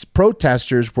 6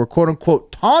 protesters were, quote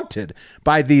unquote, taunted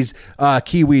by these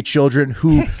Kiwi children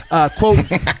who, quote,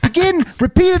 begin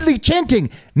repeatedly chanting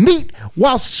meat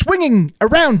while swinging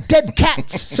around dead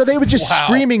cats. So they were just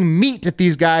screaming meat at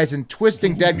these guys and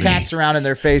twisting dead cats around in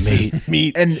their faces.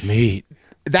 Meat.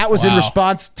 That was in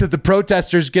response to the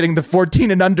protesters getting the 14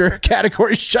 and under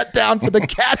category shut down for the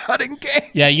cat hunting game.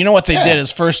 Yeah, you know what they did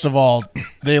is, first of all,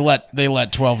 they let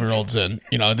 12-year-olds in.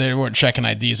 You know, they weren't checking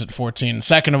IDs at 14.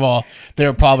 Second of all, they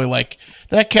were probably like,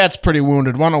 that cat's pretty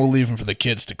wounded. Why don't we leave him for the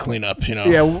kids to clean up? You know,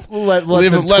 Yeah, we'll let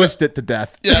them twist it to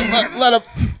death. yeah, let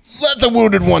the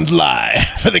wounded ones lie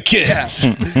for the kids.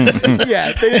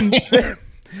 Yeah, they didn't.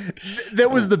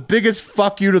 That was the biggest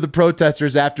fuck you to the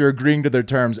protesters after agreeing to their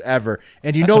terms ever.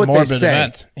 And you know what they say.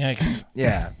 Event. Yikes.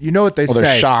 Yeah, you know what they Well, say.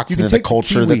 they're shocked You can that the take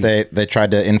culture kiwi. that they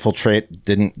tried to infiltrate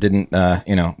didn't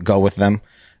go with them.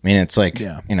 I mean, it's like,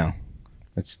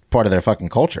 it's part of their fucking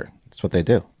culture. It's what they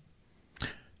do.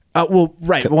 Well,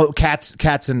 right. Well,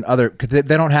 cats and other, cause they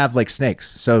don't have like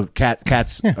snakes, so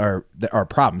cats are a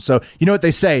problem. So you know what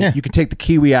they say? Yeah. You can take the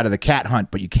kiwi out of the cat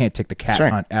hunt, but you can't take the cat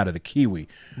right. hunt out of the kiwi.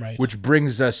 Right. Which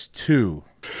brings us to,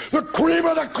 The cream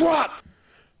of the crop!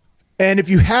 and if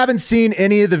you haven't seen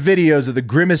any of the videos of the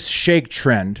Grimace shake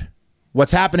trend,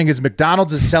 what's happening is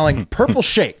McDonald's is selling purple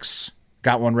shakes.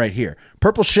 Got one right here.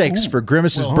 Purple shakes for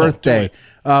Grimace's birthday,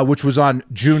 which was on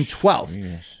June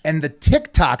 12th. And the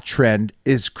TikTok trend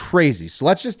is crazy. So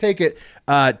let's just take it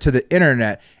to the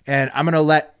internet. And I'm going to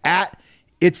let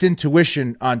It's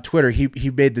Intuition on Twitter. He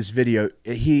made this video.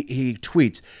 He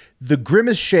tweets, "The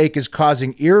Grimace shake is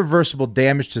causing irreversible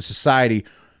damage to society."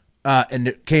 And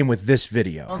it came with this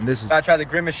video. And this is, Gotta try the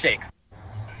Grimace shake.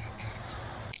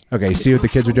 okay, you see what the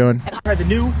kids are doing? Try the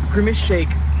new Grimace shake.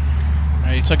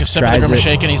 He took a sip of Tries the Grimace it.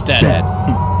 shake and he's dead.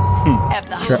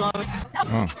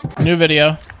 New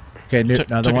video. Okay, another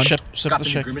Took one. a sip of the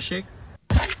shake. Grimace shake.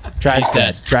 Tries He's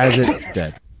dead. Tries it,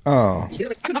 dead. Oh,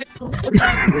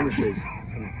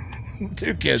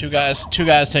 Two kids. Two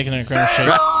guys taking a Grimace shake.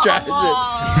 Tries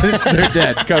it. They're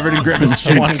dead, covered in Grimace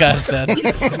shake. One guy's dead.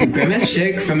 Grimace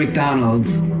shake from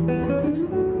McDonald's.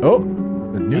 Oh,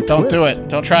 the new Don't twist. do it.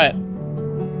 Don't try it.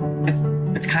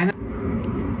 It's kind of.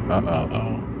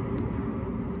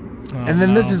 And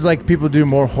then this is like people do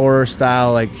more horror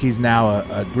style. Like he's now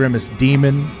a Grimace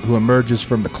demon who emerges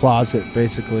from the closet,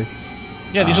 basically.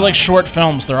 Yeah, these are like short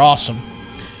films. They're awesome.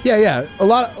 Yeah. A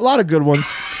lot of good ones.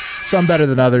 Some better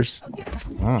than others.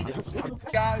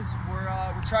 Guys,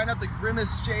 we're trying out the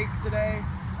Grimace shake today.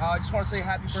 I just want to say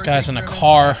happy birthday. This guy's in a Grimace.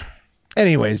 car.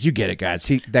 Anyways, you get it, guys.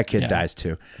 That kid dies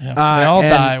too. Yeah, they all and-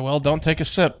 die. Well, don't take a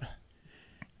sip.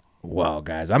 Well,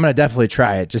 guys, I'm gonna definitely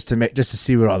try it just to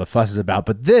see what all the fuss is about.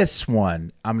 But this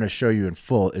one, I'm gonna show you in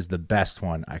full, is the best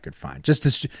one I could find. Just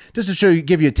to show you,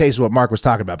 give you a taste of what Mark was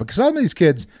talking about, because some of these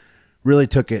kids really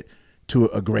took it to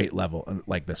a great level,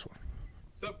 like this one.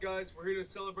 What's up, guys? We're here to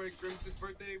celebrate Grimace's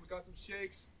birthday. We got some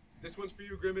shakes. This one's for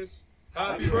you, Grimace.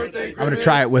 Happy birthday, Grimace. I'm gonna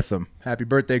try it with them. Happy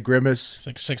birthday, Grimace. It's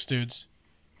like 6 dudes.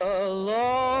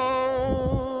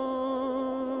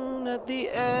 Alone at the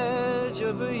edge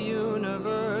of a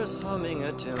universe humming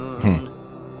a tune.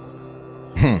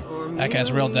 That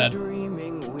guy's real dead.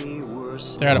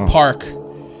 They're at a park.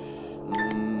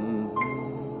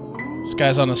 This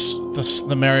guy's on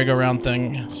the merry-go-round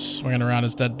thing, swinging around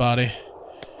his dead body.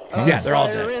 Yeah, they're all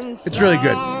dead. It's really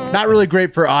good. Not really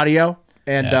great for audio.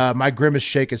 And my Grimace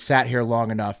shake has sat here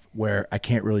long enough where I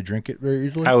can't really drink it very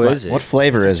easily. How is it? What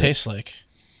flavor is it? Tastes like.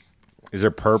 Is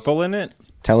there purple in it?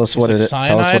 Tell us what like it.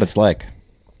 Tell us what it's like.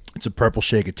 It's a purple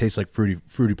shake. It tastes like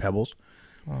fruity pebbles.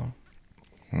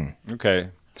 Okay,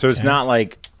 so it's not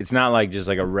like just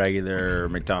like a regular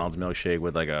McDonald's milkshake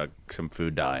with like some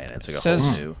food dye in it. It's like a whole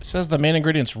new. It says the main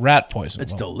ingredient's rat poison.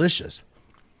 It's delicious.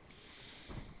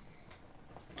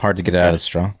 Hard to get out of the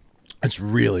straw. It's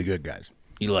really good, guys.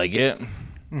 You like it?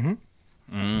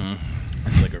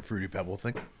 It's like a fruity pebble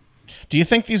thing. Do you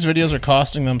think these videos are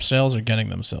costing them sales or getting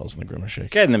them sales in the Grimace shake?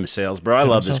 Getting them sales, bro. I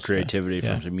love this sales? creativity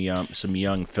Yeah. from some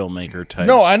young filmmaker types.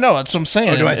 No, I know. That's what I'm saying.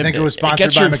 Oh, do I think it was sponsored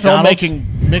gets by your McDonald's?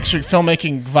 makes your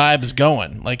filmmaking vibes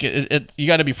going. Like it you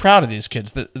got to be proud of these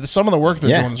kids. Some of the work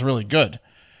they're doing is really good.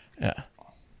 Yeah.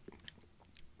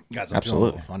 Guys,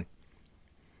 Absolutely. I'm feeling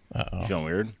a little funny. You feeling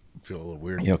weird? I feel a little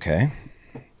weird. You okay?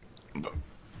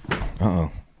 Uh-oh.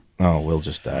 Oh, Will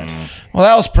just died. Well,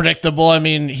 that was predictable. I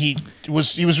mean, he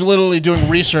was literally doing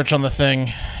research on the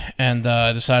thing, and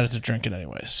decided to drink it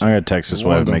anyways. I'm gonna text this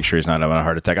wife to make sure he's not having a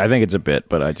heart attack. I think it's a bit,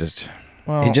 but I just.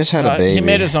 Well, He just had a baby. He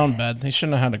made his own bed. He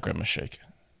shouldn't have had a Grimace shake.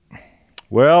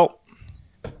 Well,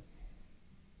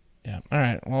 Yeah. All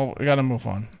right. Well, we got to move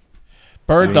on.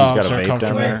 Bird he's dogs got a are vape down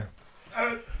comfortable. there.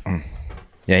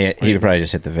 Yeah, he would probably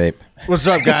just hit the vape. What's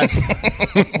up, guys?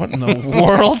 What in the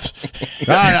world?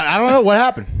 I don't know what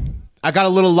happened. I got a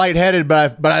little lightheaded,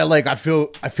 but I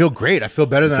feel great. I feel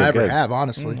better than I ever good. have,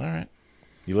 honestly. All right.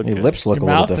 You look Your good. lips look Your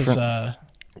a little mouth different. is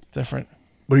different.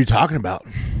 What are you talking about?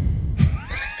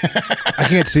 I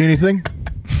can't see anything.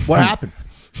 What happened?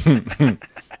 I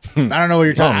don't know what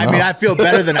you're talking. I mean, I feel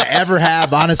better than I ever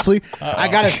have. Honestly, I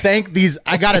gotta thank these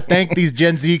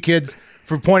Gen Z kids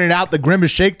for pointing out the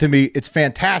Grimace shake to me. It's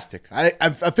fantastic. I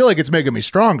feel like it's making me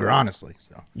stronger. Honestly,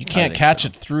 so. You can't catch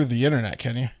it through the internet,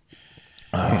 can you?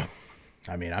 I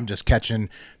mean, I'm just catching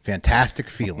fantastic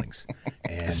feelings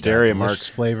and Hysteria, delicious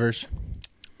Mark. flavors.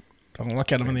 Don't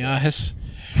look at him in the eyes.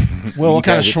 Will, what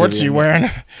kind of shorts are you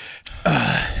wearing?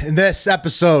 And this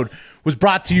episode was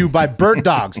brought to you by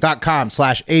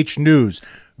birddogs.com/hnews.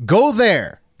 Go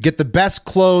there, get the best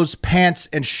clothes, pants,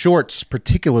 and shorts,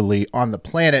 particularly on the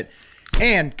planet,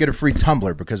 and get a free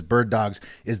tumbler because Bird Dogs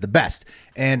is the best.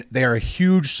 And they are a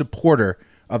huge supporter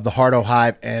of the Hardo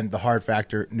Hive and the Hard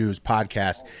Factor News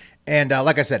podcast. And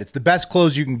like I said, it's the best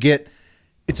clothes you can get.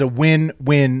 It's a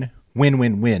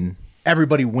win-win-win-win-win.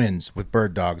 Everybody wins with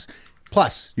Bird Dogs.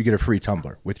 Plus, you get a free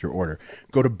tumbler with your order.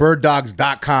 Go to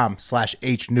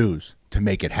birddogs.com/hnews to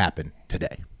make it happen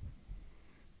today.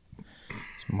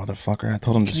 Motherfucker, I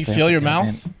told him to Can you stay feel off your the mouth?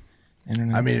 goddamn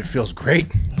internet. I mean, it feels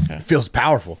great. It feels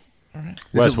powerful.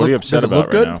 Wes, what are you upset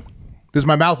about right now? Does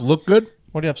my mouth look good?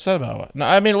 What are you upset about? What? No,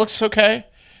 I mean, it looks okay.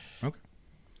 I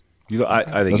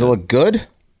think Does it look good?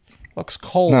 Looks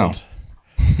cold. No.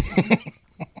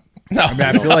 No. I mean,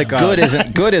 I feel like Good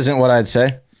isn't what I'd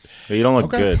say. you don't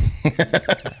look good.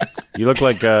 You look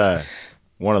like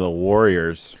one of the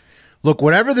Warriors. Look,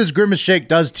 whatever this Grimace shake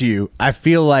does to you, I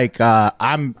feel like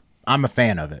I'm a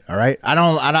fan of it. All right, I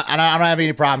don't have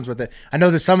any problems with it. I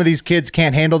know that some of these kids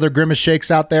can't handle their Grimace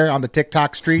shakes out there on the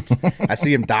TikTok streets. I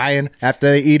see them dying after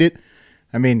they eat it.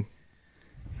 I mean,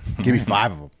 give me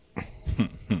 5 of them.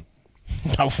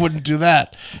 I wouldn't do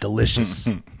that. Delicious.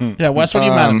 Yeah, Wes, what are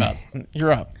you mad about?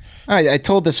 You're up. I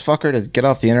told this fucker to get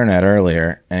off the internet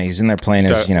earlier, and he's in there playing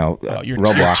his, Your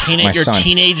Roblox. My your son.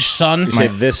 teenage son. You say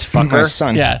this My fucker?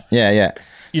 son. Yeah. Yeah.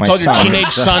 You My told your son. teenage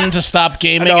son to stop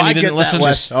gaming, I know, and I he didn't get listen.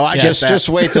 that, Wes. Just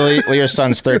wait till your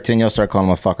son's 13. You'll start calling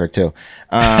him a fucker too.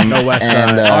 No, Wes.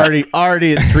 And,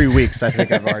 already in 3 weeks, I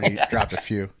think I've already dropped a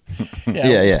few.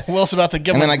 Yeah. Will's about to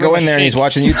give And him then a I go in there and he's shake.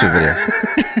 watching YouTube videos.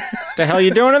 What the hell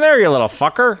you doing in there, you little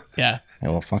fucker? Yeah. You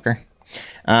little fucker.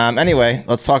 Anyway,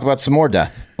 let's talk about some more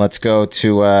death. Let's go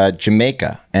to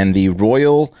Jamaica and the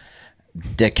Royal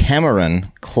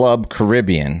Decameron Club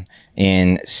Caribbean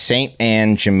in St.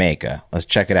 Anne, Jamaica. Let's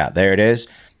check it out. There it is.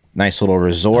 Nice little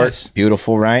resort. Nice.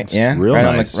 Beautiful, right? Yeah. real right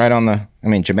nice. on the. I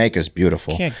mean, Jamaica's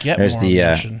beautiful. Can't get There's more the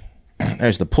emotion.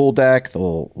 there's the pool deck, the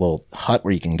little hut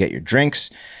where you can get your drinks.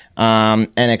 And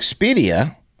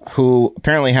Expedia, who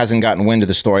apparently hasn't gotten wind of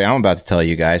the story I'm about to tell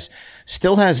you guys,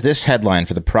 still has this headline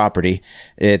for the property.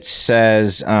 It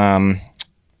says,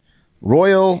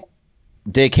 Royal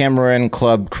Decameron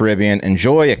Club Caribbean,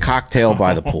 enjoy a cocktail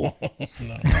by the pool.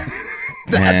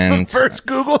 That's the first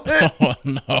Google hit. Oh,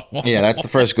 no. Yeah, that's the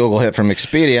first Google hit from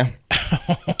Expedia,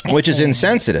 which is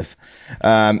insensitive,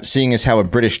 seeing as how a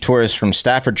British tourist from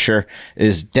Staffordshire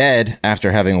is dead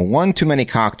after having one too many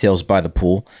cocktails by the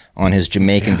pool on his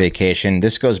Jamaican vacation.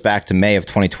 This goes back to May of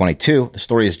 2022. The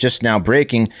story is just now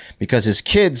breaking because his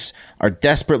kids are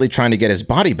desperately trying to get his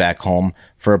body back home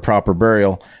for a proper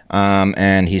burial,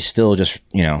 and he's still just,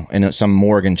 in some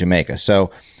morgue in Jamaica. So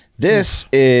this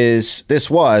was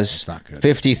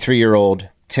 53-year-old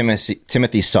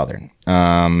Timothy Southern.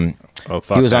 Fuck,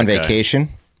 he was on that guy. vacation.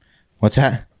 What's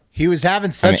that? He was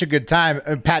having such a good time.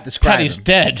 Pat described Patty's him.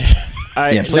 dead.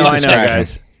 Yeah, please I know, describe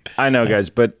guys. I know, guys,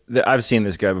 but I've seen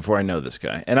this guy before. I know this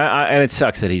guy, and and it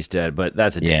sucks that he's dead. But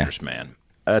that's a dangerous man.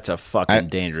 That's a fucking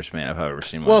dangerous man if I've ever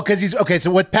seen one. Well, because he's okay.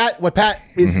 So what Pat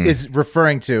is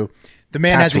referring to, the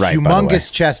man Pat's has a right, by the way.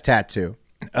 humongous chest tattoo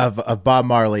of Bob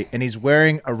Marley, and he's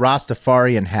wearing a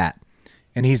Rastafarian hat,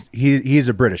 and he's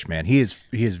a British man. He is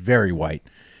very white,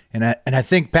 and I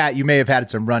think, Pat, you may have had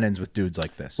some run-ins with dudes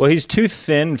like this. Well, he's too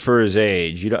thin for his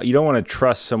age. You don't want to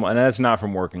trust someone, and that's not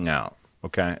from working out.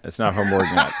 Okay, it's not from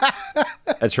working out.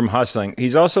 That's from hustling.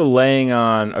 He's also laying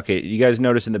on. Okay, you guys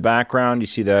notice in the background, you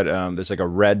see that there's like a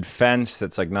red fence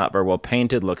that's like not very well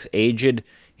painted, looks aged.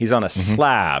 He's on a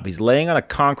slab. He's laying on a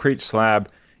concrete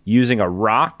slab using a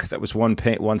rock that was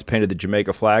once painted the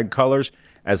Jamaica flag colors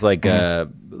as like kind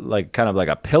of like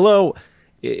a pillow.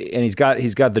 And he's got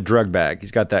the drug bag. He's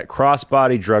got that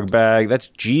crossbody drug bag. That's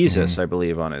Jesus, I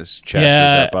believe, on his chest. Is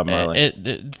that Bob Marley?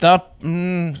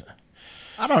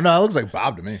 I don't know. It looks like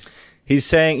Bob to me. He's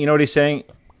saying, you know what he's saying?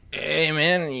 Hey,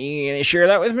 man, you gonna share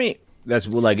that with me? That's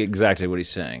like exactly what he's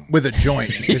saying. With a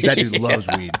joint, because that dude loves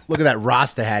weed. Look at that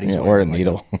Rasta hat he's Yeah, wearing. or a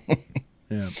needle.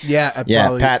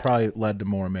 Probably led to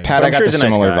more, maybe. Pat, I'm I got sure the he's a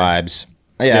nice similar guy. vibes.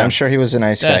 Yeah, I'm sure he was a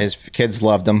nice guy. His kids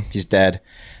loved him. He's dead.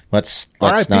 Let's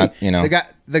not, Who knows?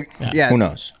 Who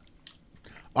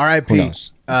R.I.P.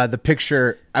 knows? The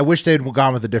picture. I wish they'd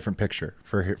gone with a different picture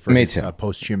for Me his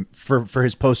too. for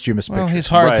his posthumous Well, picture. he's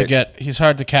hard Right. to get. He's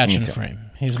hard to catch in frame.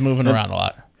 He's moving around a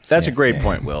lot. That's a great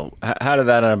point, Will. How did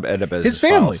that end up as His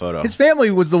final family. photo? His family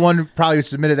was the one who probably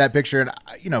submitted that picture, and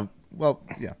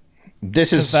yeah.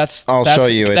 This is. That's I'll show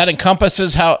you. That It's,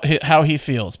 encompasses how he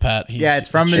feels, Pat. It's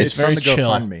from the chill.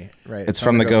 GoFundMe, right? it's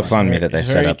from the GoFundMe that they He's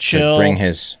set very up chill. to bring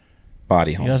his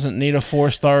body He home. doesn't need a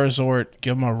 4-star resort.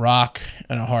 Give him a rock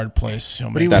and a hard place.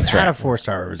 But he was That's at right. a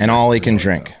 4-star resort. And all he can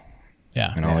drink.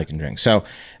 Yeah. And all he can drink. So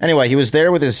anyway, he was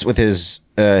there with his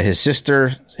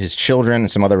sister, his children, and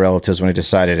some other relatives when he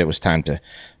decided it was time to,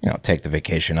 take the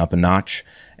vacation up a notch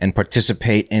and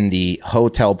participate in the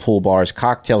Hotel Pool Bar's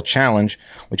Cocktail Challenge,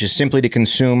 which is simply to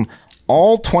consume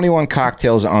all 21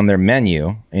 cocktails on their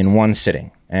menu in one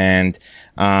sitting. And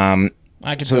I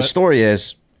could so do the it. story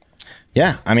is,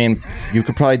 yeah, I mean, you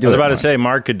could probably do I was it. about to Mark. say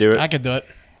Mark could do it. I could do it.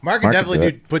 Mark Mark could could do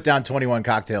definitely put down 21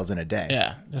 cocktails in a day.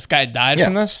 Yeah. This guy died Yeah.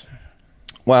 from this?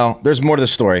 Well, there's more to the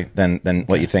story than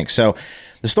what you think. So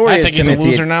the story I is think he's Timothy.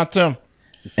 a loser now, too.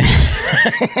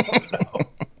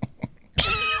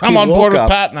 I'm He on board woke with up-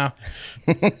 Pat now.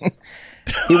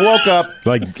 He woke up.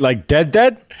 like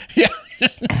dead? Yeah.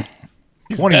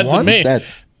 He's 21? dead to me. That,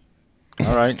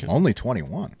 All right. Only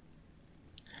 21.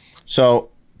 So,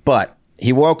 but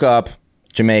he woke up,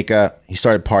 Jamaica. He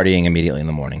started partying immediately in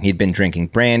the morning. He'd been drinking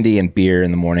brandy and beer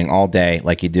in the morning all day,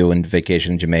 like you do in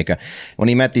vacation in Jamaica. When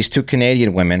he met these two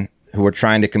Canadian women who were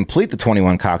trying to complete the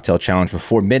 21 cocktail challenge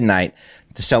before midnight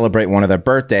to celebrate one of their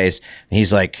birthdays,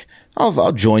 he's like,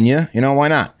 I'll join you. Why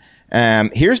not?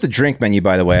 Here's the drink menu,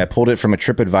 by the way. I pulled it from a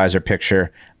TripAdvisor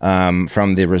picture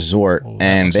from the resort,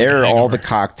 and looks like there a are all hangover. the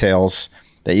cocktails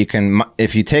that you can,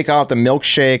 if you take out the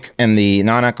milkshake and the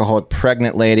non-alcoholic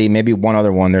pregnant lady, maybe one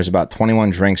other one, there's about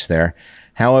 21 drinks there.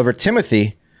 However,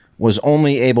 Timothy was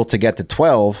only able to get to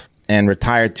 12 and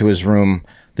retired to his room,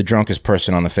 the drunkest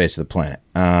person on the face of the planet.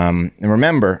 And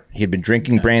remember, he'd been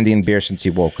drinking brandy and beer since he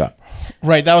woke up.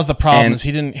 Right. That was the problem. And- Is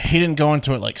he didn't go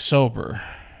into it like sober.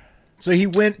 So he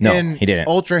went No, in he didn't.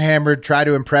 ultra hammered, tried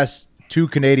to impress two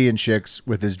Canadian chicks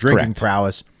with his drinking Correct.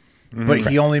 prowess, but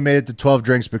he only made it to 12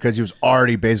 drinks because he was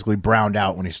already basically browned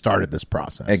out when he started this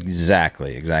process.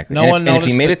 Exactly. No And one if, and noticed.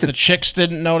 if he made it to the chicks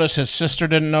didn't notice. His sister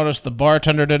didn't notice. The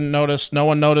bartender didn't notice. No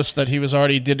one noticed that he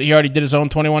already did his own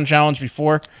 21 challenge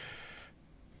before.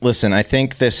 Listen, I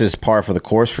think this is par for the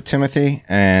course for Timothy,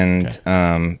 and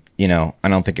I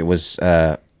don't think it was.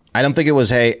 I don't think it was.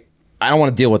 Hey, I don't want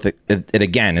to deal with it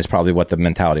again. Is probably what the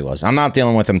mentality was. I'm not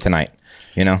dealing with him tonight.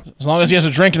 As long as he has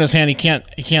a drink in his hand, he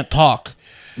can't talk.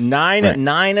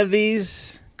 Nine of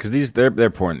these Because they're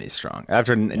pouring these strong.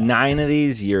 After 9 of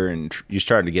these, you're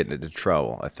starting to get into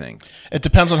trouble. I think It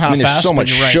depends on how there's fast. so much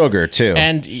but you're right. sugar too.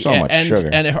 and so much sugar.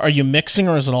 And are you mixing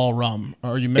or is it all rum?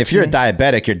 Or are you mixing? If you're a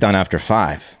diabetic, you're done after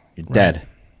 5. You're dead.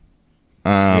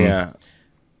 yeah.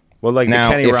 Well, like now,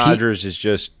 the Kenny if he- Rogers is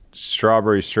just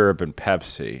strawberry syrup and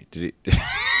Pepsi.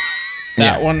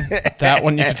 that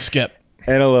one you could skip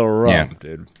And a little rum, Yeah.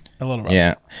 dude. a little rum.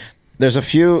 Yeah. There's a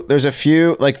few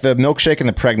like the milkshake and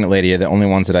the pregnant lady are the only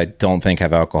ones that I don't think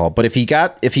have alcohol. But if he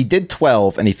did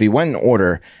 12 and if he went in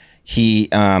order, he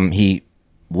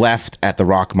left at the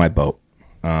Rock My Boat,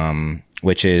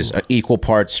 which is equal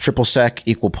parts triple sec,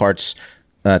 equal parts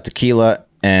tequila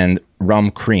and rum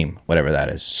cream, whatever that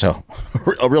is. So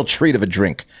a real treat of a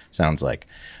drink, sounds like.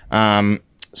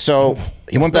 So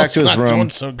he went back to his That's not room. doing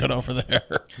so good over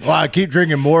there. Well, I keep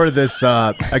drinking more of this.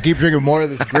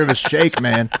 Grimace shake,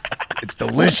 man. It's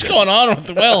delicious. What's going on with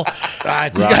the Will? You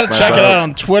got to my check it boat. out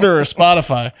on Twitter or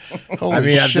Spotify. Holy I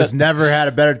mean, I've shit. just never had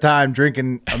a better time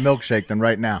drinking a milkshake than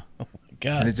right now,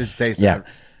 God. and it just tastes. Yeah.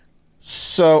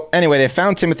 So anyway, they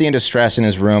found Timothy in distress in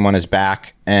his room on his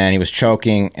back, and he was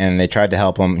choking, and they tried to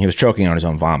help him. He was choking on his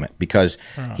own vomit because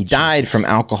he died from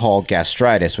alcohol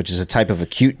gastritis, which is a type of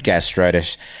acute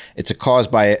gastritis. It's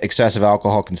caused by excessive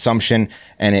alcohol consumption,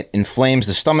 and it inflames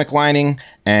the stomach lining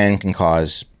and can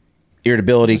cause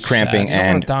irritability, This is cramping, sad. You don't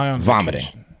wanna and die on vomiting.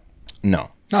 vacation. No.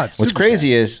 No, it's What's super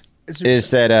crazy sad. is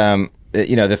that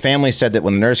the family said that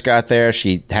when the nurse got there,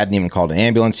 she hadn't even called an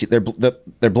ambulance. They're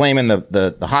blaming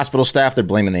the hospital staff. They're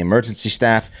blaming the emergency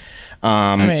staff.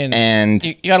 I mean, and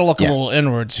you got to look yeah. a little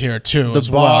inwards here too. The as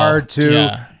bar well. too.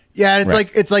 Yeah. Yeah, and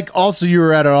it's like also you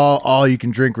were at an all you can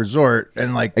drink resort,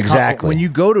 and like Exactly. when you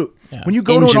go to In an all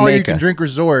you Jamaica. can drink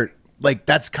resort, like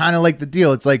that's kind of like the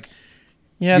deal. It's like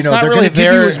Yeah, you it's know not they're really going to give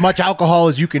you their- as much alcohol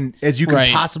as you can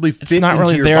Right. possibly fit. It's not into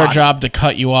really your their body. job to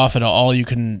cut you off at an all you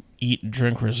can eat and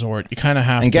drink resort. You kind of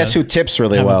have. And to guess who tips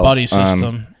really have well? A buddy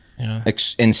system. Yeah.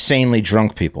 Insanely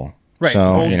drunk people. Right,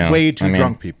 So, old, way too I mean,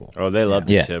 drunk people. Oh, they love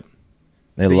the Yeah. tip.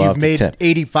 They That love you've to made tip.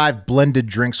 85 blended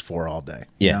drinks for all day.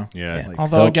 you Yeah. know? Yeah. Like,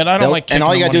 Although again, I don't like. and Kicking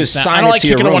all you him gotta when do he's is down. I sign don't it like to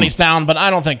your kicking him when room. he's down, but I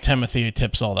don't think Timothy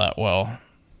tips all that well.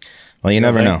 Well, you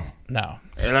never know. No.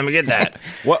 Hey, let me get that.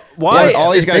 What? Well, Why?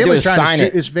 all he's got to do is family's trying sign to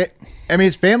it. sue-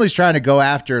 his family's trying to go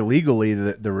after legally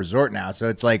the resort now, so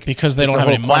it's like Because they it's don't a have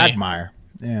any whole money. quagmire.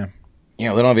 Yeah, They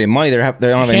don't have any money. They don't have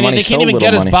any money. They So can't even little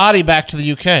get his money. body back to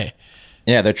the UK.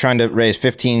 Yeah, they're trying to raise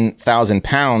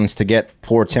 £15,000 to get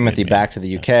poor Timothy back to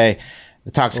the UK.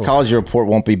 The toxicology report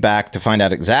won't be back to find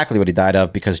out exactly what he died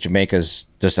of because Jamaica's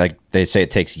just like they say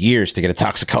it takes years to get a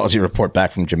toxicology report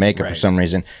back from Jamaica for some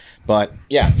reason. But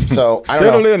yeah, so I don't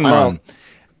Settle know. in, I don't man. know.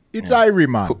 it's Irie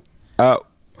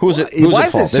Who's it? Why at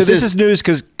is fault? this? So this is news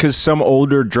because some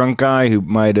older drunk guy who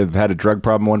might have had a drug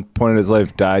problem at one point in his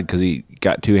life died because he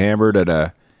got too hammered at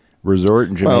a resort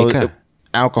in Jamaica.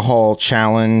 Alcohol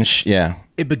challenge. Yeah,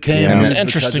 It became Yeah. news It's an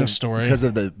because interesting of- story. because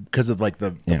of the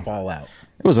fallout.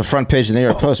 it was a front page of the New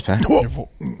York Post, Pat.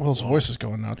 Will's voice is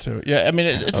going now too. Yeah, I mean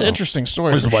it's an interesting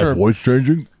story for sure. voice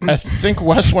changing? I think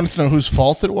Wes wanted to know whose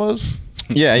fault it was.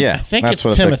 Yeah, yeah. I think That's it's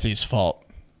what Timothy's fault.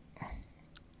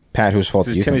 Pat, whose fault?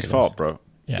 This do you is Timmy's think it fault, bro.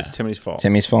 Yeah. It's Timmy's fault.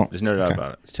 Timmy's fault? There's no doubt Okay.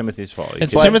 about it. It's Timothy's fault.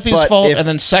 It's But- Timothy's but fault, if- and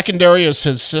then secondary is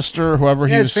his sister, whoever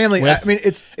he Yeah, was his family. with. I mean,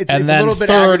 it's and a then little bit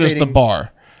third is the aggravating.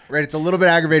 bar. Right, it's a little bit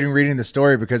aggravating reading the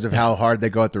story because of how hard they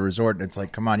go at the resort, and it's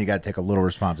like, come on, you got to take a little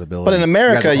responsibility. But in You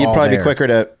America, guys are you'd all probably be there. quicker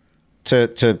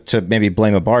to maybe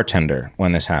blame a bartender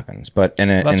when this happens. But in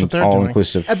That's an what they're all doing.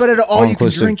 inclusive, But at an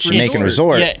all-you-can-drink Jamaican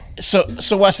resort. resort, Yeah.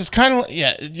 So Wes, it's kind of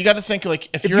you got to think like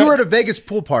if If you're you were at a Vegas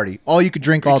pool party, all you could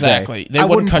drink all exactly, day. they I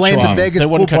wouldn't cut blame you the off. Vegas They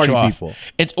pool wouldn't cut party you off. people.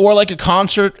 It's or like a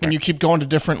concert, and you keep going to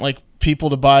different like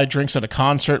people to buy drinks at a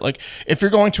concert. Like if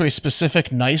you're going to a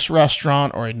specific nice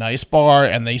restaurant or a nice bar,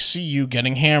 and they see you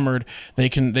getting hammered, they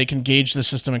can gauge the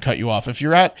system and cut you off. If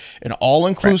you're at an all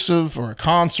inclusive or a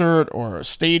concert or a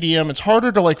stadium, it's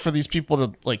harder to like for these people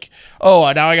to like.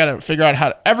 Oh, now I got to figure out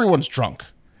how everyone's drunk.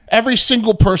 Every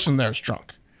single person there is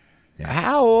drunk.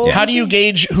 How old? How do you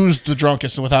gauge who's the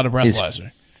drunkest without a He's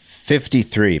breathalyzer?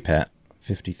 53, Pat.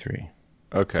 53.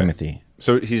 Okay. Timothy.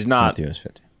 So he's not Timothy was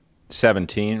 50.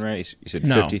 17, right? You said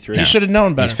No, 53. he should have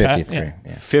known better. He's Pat. 53. Yeah.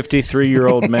 Yeah.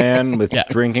 53-year-old man with Yeah.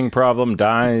 drinking problem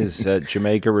dies at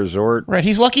Jamaica resort. Right,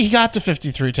 he's lucky he got to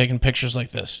 53 taking pictures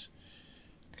like this.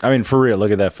 I mean, for real,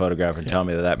 look at that photograph and tell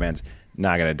me that man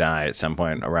not going to die at some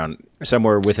point around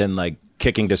somewhere within like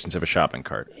kicking distance of a shopping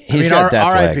cart. He's got death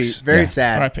R.I.P. legs. Very Yeah.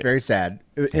 sad. R.I.P. Very sad.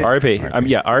 R.I.P.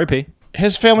 Yeah, R.I.P.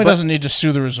 His family doesn't need to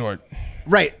sue the resort.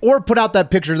 Right, or put out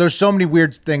that picture. There's so many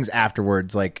weird things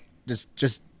afterwards. Like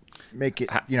just make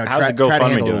it. How's Try the to GoFundMe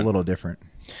handle it doing? a little different.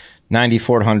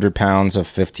 9,400 pounds of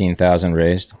 15,000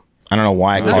 raised. I don't know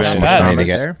why it costs so much money to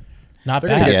get. Not They're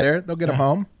bad. gonna get there. They'll get them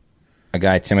home. A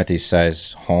guy Timothy's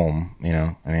size home. You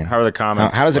know, I mean, How are the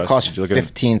comments? how does it Wes? cost Did you look at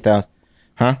 15,000?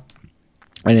 Huh?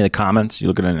 any of the comments? You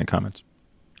look at any of the comments?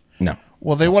 No.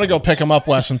 Well, they want to go pick him up,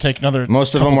 Wes, and take another.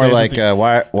 Most of them couple were days like, at the-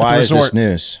 why is this resort.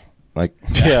 news? Like,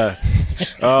 Yeah.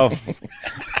 Oh.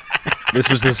 This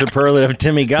was the superlative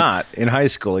Timmy got in high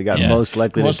school. He got Yeah. most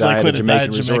likely Most to die likely at a to die Jamaican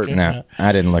at resort. Jamaica. no,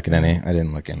 I didn't look at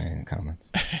any comments.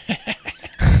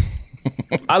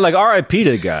 I like R.I.P.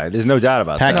 to the guy. There's no doubt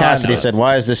about Pat that. Cassidy said,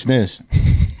 "Why is this news?"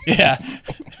 Yeah.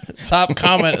 Top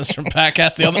comment is from Pat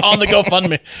Cassidy on the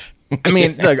GoFundMe. I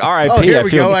mean, look, R.I.P. Oh, here I we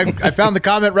feel, go. I found the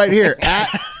comment right here. At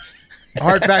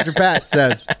Hard Factor Pat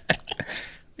says,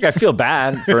 I feel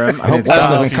bad for him. I hope it Wes sucks.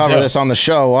 doesn't cover yeah. this on the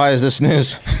show. Why is this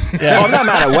news? Well, I'm not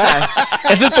mad at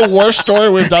Wes. Is it the worst story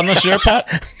we've done this year,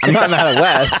 Pat? I'm not mad at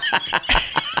Wes.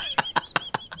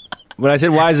 When I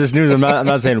said why is this news, I'm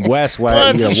not saying Wes. Why? Well,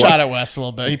 it's you a know, shot what- at Wes a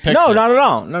little bit. He picked No, it. not at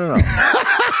all. No.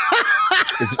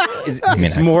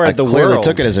 It's more I at the clearly world.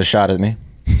 took it as a shot at me.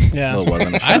 Yeah. Well, it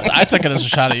wasn't a shot. I took it as a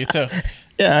shot at you too.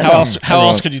 Yeah. How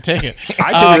else could you take it?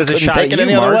 I took it as a couldn't shot take at it you,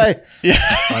 any other Mark. way?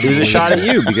 It was a shot at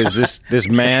you because this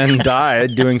man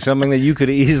died doing something that you could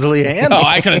easily handle. Oh,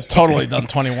 I could have totally done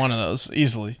 21 of those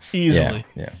easily. Yeah.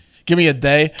 Give me a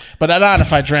day, but not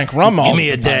if I drank rum all Give me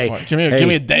the a time day. for it. Give me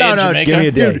Hey. a day No, in no, Jamaica. give me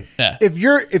a day. dude, Yeah.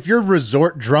 if you're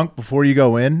resort drunk before you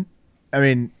go in, I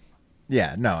mean,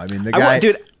 yeah, no, I mean the guy,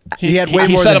 dude, he had way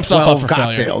he more set than himself up 12 for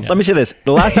failure. cocktails. Let me say this: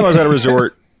 the last time I was at a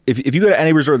resort, if you go to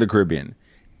any resort in the Caribbean,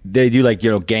 they do like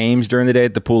games during the day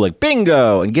at the pool, like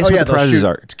bingo, and guess what the they'll prizes shoot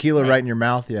are? tequila right in your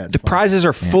mouth. Yeah, it's The fun. prizes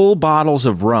are full bottles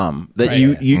of rum that Right.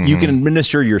 you can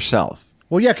administer yourself.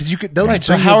 Well, yeah, because you could. They'll Right. just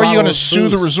So bring how are you going going to sue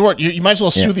the resort? You might as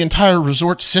well sue the entire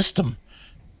resort system.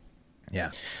 Yeah,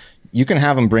 You can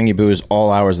have them bring you booze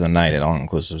all hours of the night at all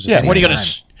inclusives. Yeah. What are you going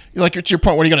to like? To your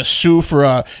point, what are you going to sue for?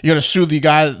 You're going to sue the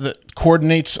guy that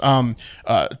coordinates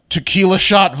tequila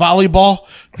shot volleyball,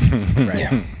 right.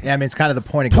 Yeah, I mean it's kind of the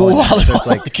point of pool going there. volleyball. So it's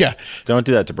like, yeah, Don't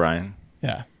do that to Brian.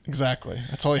 yeah, exactly.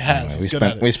 That's all he has. We He's good at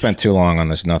spent we it. spent too long on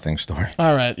this nothing story.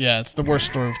 All right, yeah, it's the worst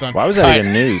story we've done. Why was All that right,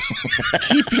 even news?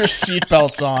 keep your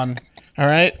seatbelts on. All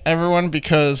right, everyone,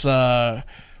 because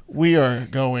we are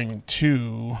going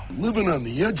to. Living on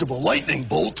the edge of a lightning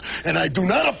bolt, and I do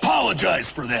not apologize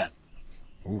for that.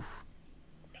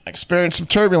 Experience some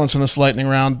turbulence in this lightning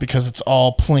round because it's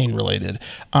all plane related.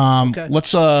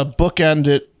 Let's bookend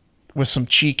it with some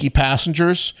cheeky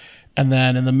passengers, and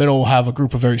then in the middle we'll have a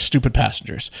group of very stupid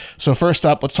passengers. So first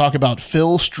up, let's talk about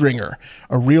Phil Stringer,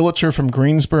 a realtor from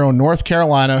Greensboro, North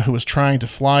Carolina, who was trying to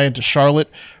fly into Charlotte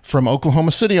from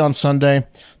Oklahoma City on Sunday.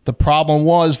 The problem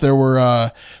was there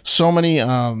were so many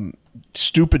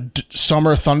stupid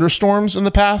summer thunderstorms in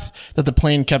the path that the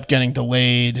plane kept getting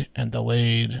delayed and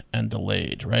delayed and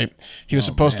delayed, right? He was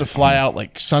supposed to fly out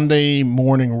like Sunday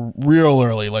morning real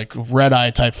early, like red eye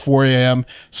type 4 a.m.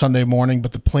 Sunday morning,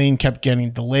 but the plane kept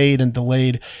getting delayed and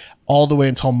delayed all the way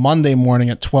until Monday morning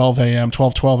at 12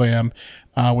 a.m.,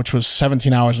 which was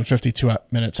 17 hours and 52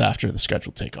 minutes after the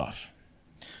scheduled takeoff.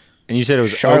 And you said it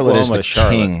was Charlotte is Oklahoma the to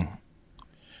Charlotte. king.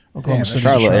 Oklahoma City to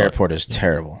Charlotte Airport is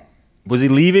terrible. Was he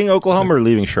leaving Oklahoma or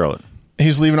leaving Charlotte?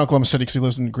 He's leaving Oklahoma City because he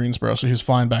lives in Greensboro, so he was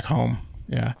flying back home.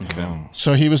 Yeah. Okay.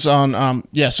 So he was on,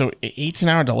 so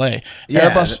 18-hour delay. Yeah,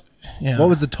 Airbus. Yeah. what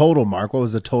was the total, Mark? What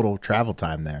was the total travel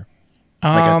time there?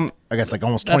 I guess like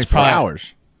almost that's 24 probably-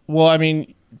 hours. Well, I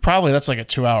mean, probably that's like a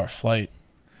 2-hour flight.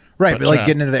 Right, But, but like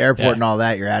getting into the airport yeah. and all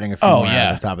that, you're adding a few Oh, more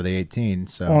yeah. on top of the 18.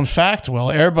 So Well, in fact,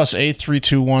 Airbus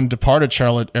A321 departed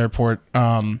Charlotte Airport,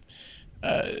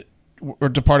 or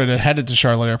departed and headed to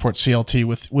Charlotte Airport CLT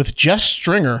with just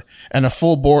Stringer and a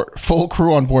full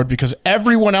crew on board because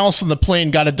everyone else on the plane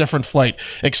got a different flight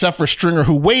except for Stringer,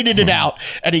 who waited it out,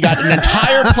 and he got an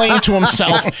entire plane to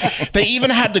himself. They even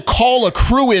had to call a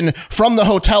crew in from the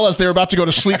hotel as they were about to go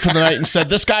to sleep for the night and said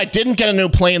this guy didn't get a new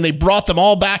plane. They brought them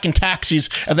all back in taxis,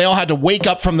 and they all had to wake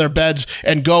up from their beds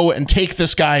and go and take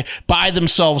this guy by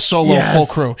themselves, solo, Yes. full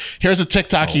crew. Here's a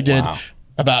TikTok he did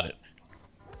about it.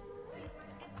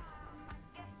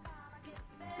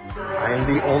 I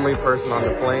am the only person on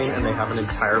the plane, and they have an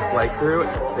entire flight crew.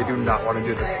 They do not want to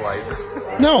do this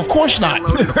flight. No, of course not.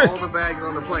 Loaded all the bags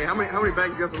on the plane. How many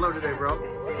bags you have to load today, bro?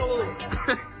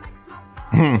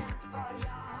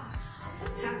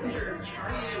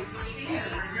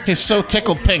 He's so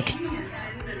tickled pink.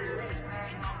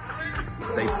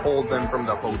 They pulled them from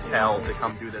the hotel to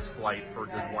come do this flight for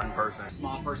just one person.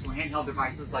 Small personal handheld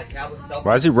devices like tablets.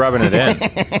 Why is he rubbing it in?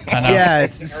 I know. yeah,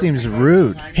 it seems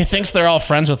rude. He thinks they're all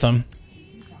friends with him.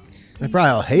 They probably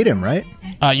all hate him, right?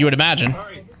 You would imagine.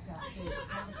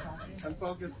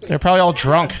 They're probably all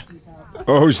drunk.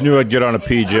 Oh, who's knew I'd get on a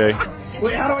PJ?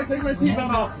 Wait, how do I take my seatbelt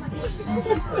off?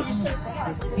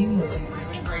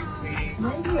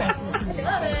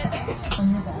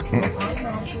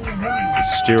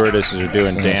 Stewardesses are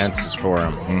doing dances for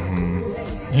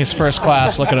him. He's first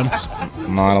class. Look at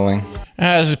him. Modeling.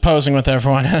 As he's posing with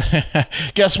everyone.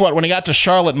 Guess what? When he got to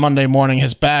Charlotte Monday morning,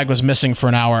 his bag was missing for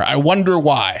an hour. I wonder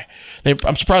why.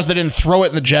 I'm surprised they didn't throw it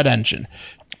in the jet engine.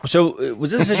 So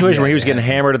was this a situation where he was getting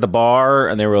hammered at the bar,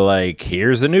 and they were like,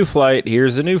 "Here's the new flight.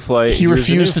 Here's the new flight." He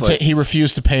refused to take. He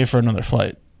refused to pay for another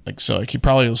flight. He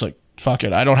probably was like, "Fuck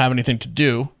it, I don't have anything to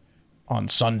do on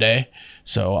Sunday,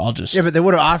 so I'll just." Yeah, but they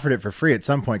would have offered it for free at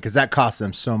some point because that costs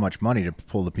them so much money to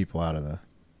pull the people out of the.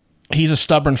 He's a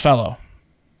stubborn fellow.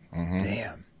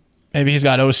 Damn. Maybe he's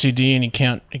got OCD and he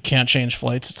can't change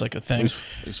flights. It's like a thing.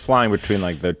 He's flying between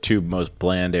like the two most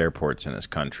bland airports in this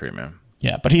country, man.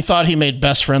 Yeah, but he thought he made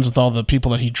best friends with all the people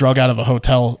that he drug out of a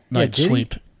hotel night's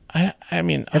sleep. I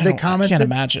mean, Have they commented? I can't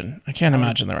imagine. I can't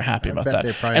imagine they were happy about bet that.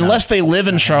 they're probably Unless not. they live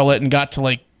in Charlotte and got to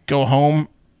like go home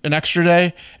an extra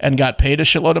day and got paid a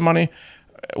shitload of money.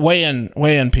 Weigh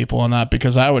in, people on that,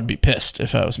 because I would be pissed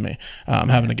if that was me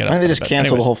having to get up. Why didn't they just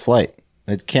cancel the whole flight?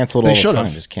 They canceled all the time.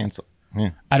 Should've. Just cancel. Yeah.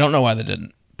 I don't know why they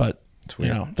didn't, but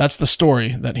that's the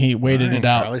story that he waited it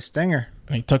out. Charlie Stinger.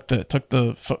 And he took the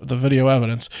video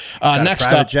evidence. Next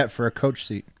private up, jet for a coach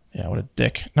seat. Yeah, what a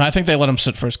dick. No, I think they let him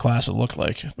sit first class, it looked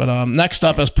like. But next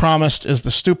up, as promised, is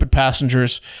the stupid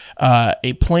passengers.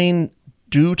 A plane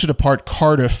due to depart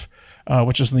Cardiff,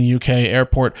 which is in the UK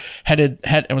airport, and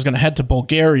was going to head to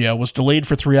Bulgaria, was delayed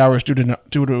for 3 hours due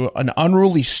to an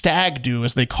unruly stag do,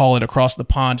 as they call it, across the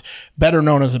pond, better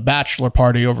known as a bachelor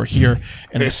party over here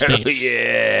in the States.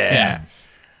 Yeah.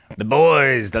 The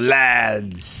boys, the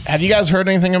lads. Have you guys heard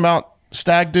anything about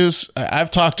stag do's? I've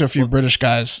talked to a few British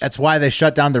guys. That's why they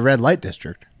shut down the red light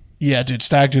district. Yeah, dude,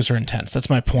 stag do's are intense. That's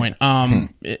my point.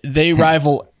 They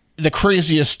rival the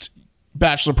craziest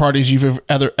bachelor parties you've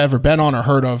ever been on or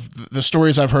heard of. The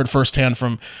stories I've heard firsthand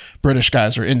from British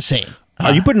guys are insane.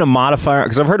 Are you putting a modifier?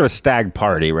 Because I've heard of a stag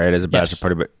party, right, as a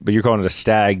bachelor party, but you're calling it a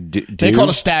stag do? They call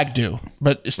it a stag do,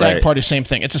 but stag party, same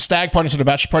thing. It's a stag party instead of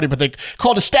a bachelor party, but they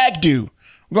call it a stag do.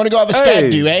 We're going to go have a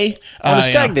stag do, eh? On a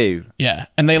stag do. Yeah,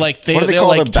 and they what do they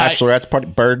call the bachelorette's party?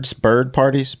 Bird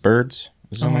parties? Birds?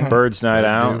 Birds night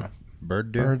out.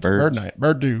 Bird do. Bird night.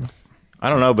 Bird do. I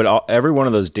don't know, but every one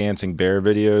of those dancing bear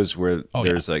videos where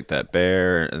there's like that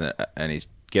bear and he's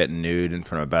getting nude in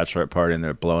front of a bachelorette party and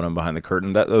they're blowing him behind the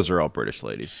curtain. Those are all British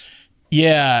ladies.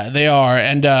 Yeah, they are.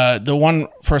 And the one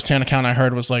firsthand account I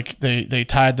heard was like they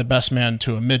tied the best man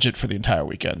to a midget for the entire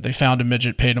weekend. They found a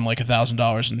midget, paid him like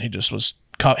 $1,000, and he just was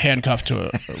handcuffed to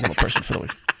a little person for the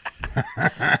week.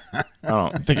 I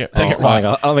don't think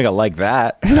I like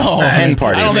that. No, I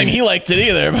don't think he liked it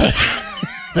either, but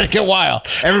they get wild.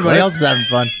 Everybody else is having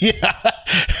fun.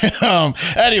 Yeah.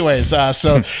 Anyways,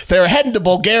 so they were heading to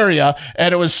Bulgaria,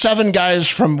 and it was 7 guys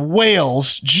from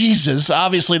Wales. Jesus,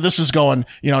 obviously this is going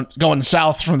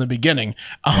south from the beginning.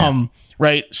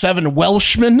 Right, 7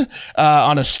 Welshmen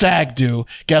on a stag do.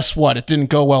 Guess what? It didn't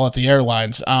go well at the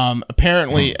airlines.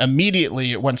 Apparently,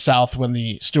 immediately it went south when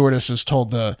the stewardesses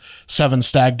told the 7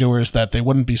 stag doers that they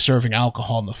wouldn't be serving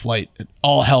alcohol in the flight.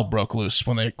 All hell broke loose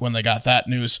when they got that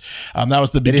news. That was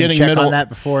the beginning. They didn't check middle on that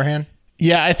beforehand.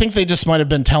 Yeah, I think they just might have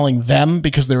been telling them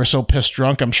because they were so pissed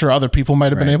drunk. I'm sure other people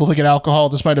might have been able to get alcohol.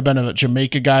 This might have been a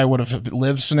Jamaica guy would have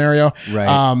lived scenario.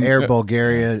 Right. Air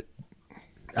Bulgaria.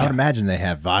 I would imagine they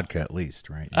have vodka at least,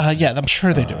 right? Yeah, I'm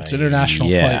sure they do. It's an international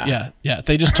flight. Yeah.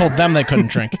 They just told them they couldn't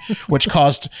drink, which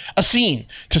caused a scene,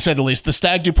 to say the least. The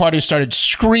stag do party started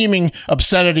screaming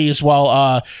obscenities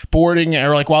while boarding,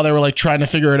 or like while they were like trying to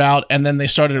figure it out, and then they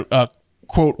started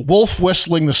quote wolf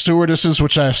whistling the stewardesses,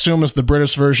 which I assume is the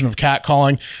British version of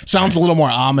catcalling. Sounds a little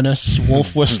more ominous.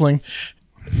 Wolf whistling.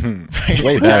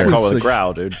 Way better. Call it a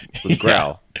growl, dude. It was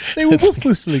growl. They were wolf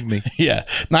whistling me. Yeah,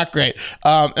 not great.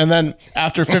 And then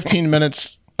after 15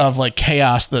 minutes of like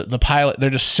chaos, the pilot, they're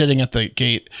just sitting at the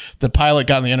gate. The pilot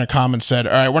got in the intercom and said,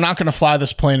 all right, we're not going to fly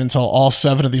this plane until all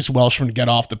 7 of these Welshmen get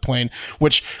off the plane,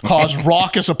 which caused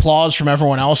raucous applause from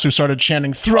everyone else who started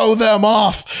chanting, throw them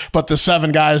off. But the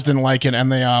 7 guys didn't like it.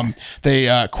 And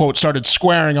they quote, started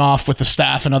squaring off with the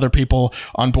staff and other people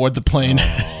on board the plane.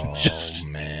 Oh,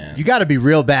 man. You got to be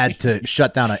real bad to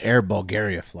shut down an Air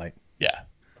Bulgaria flight. Yeah.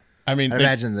 I mean, I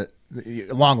imagine that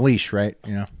long leash, right?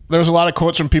 You know, there was a lot of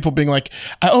quotes from people being like,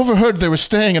 I overheard they were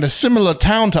staying in a similar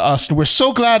town to us, and we're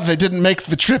so glad they didn't make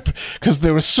the trip because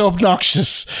they were so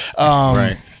obnoxious.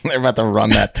 Right. They're about to run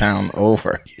that town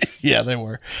over. Yeah, they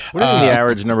were. What is the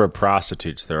average number of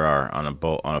prostitutes there are on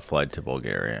a flight to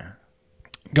Bulgaria?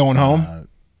 Going home?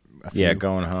 Yeah,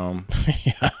 going home.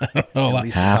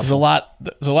 There's a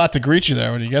lot to greet you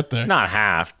there when you get there. Not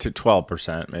half to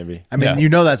 12%, maybe. I mean, you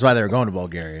know that's why they were going to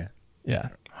Bulgaria. Yeah.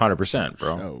 100%,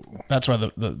 bro. That's why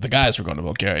the guys were going to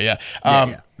Bulgaria.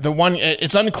 Yeah. The one,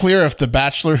 it's unclear if the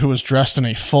bachelor who was dressed in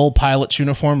a full pilot's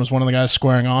uniform was one of the guys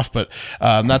squaring off, but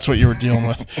that's what you were dealing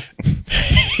with.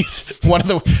 He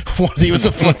was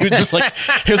just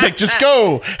like, just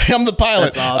go. I'm the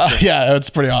pilot. That's awesome. Yeah, it's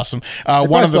pretty awesome.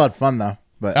 One still had fun though.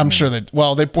 But I'm sure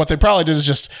what they probably did is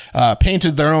just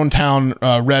painted their own town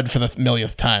red for the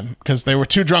millionth time because they were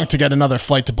too drunk to get another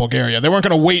flight to Bulgaria. They weren't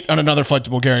going to wait on another flight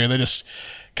to Bulgaria. They just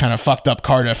kind of fucked up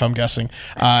Cardiff, I'm guessing.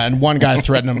 And one guy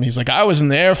threatened him. And he's like, I was in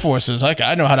the Air Forces.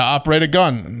 I know how to operate a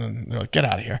gun. And then they're like, get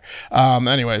out of here.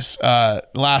 Anyways,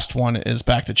 last one is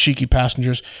back to cheeky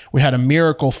passengers. We had a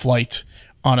miracle flight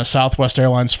on a Southwest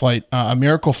Airlines flight. A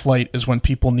miracle flight is when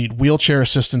people need wheelchair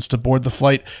assistance to board the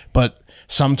flight, but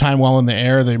sometime while in the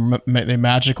air, they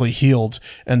magically healed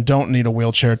and don't need a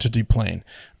wheelchair to deplane.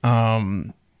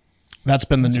 That's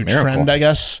been the new trend, I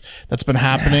guess, that's been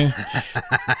happening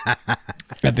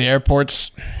at the airports.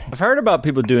 I've heard about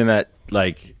people doing that.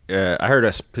 Like, I heard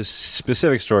a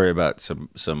specific story about some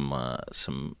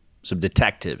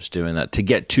detectives doing that to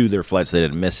get to their flights. They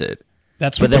didn't miss it.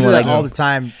 That's what they do like all the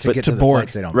time to get to the board.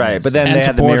 flights they don't right, miss. but then And they to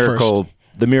had the board miracle. first.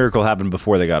 The miracle happened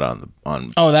before they got on.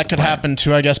 Oh, that could happen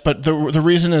too, I guess. But the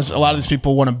reason is a lot of these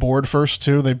people want to board first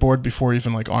too. They board before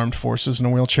even like armed forces in a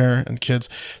wheelchair and kids.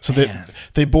 So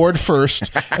they board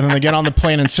first, and then they get on the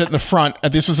plane and sit in the front.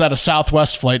 This is at a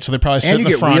Southwest flight, so they probably sit in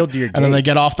the front, and then they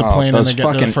get off the plane and they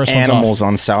get the first ones off. Animals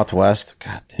on Southwest.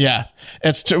 God damn. Yeah,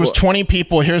 it was 20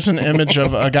 people. Here's an image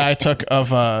of a guy took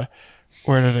of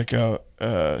where did it go?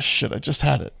 Shit, I just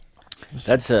had it.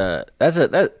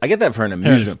 I get that for an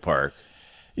amusement park.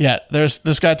 Yeah, there's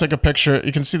this guy took a picture.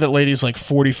 You can see that lady's like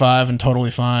 45 and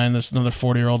totally fine. There's another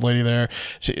 40-year-old lady there.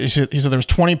 He said there was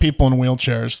 20 people in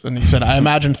wheelchairs, and he said, I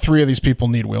imagine 3 of these people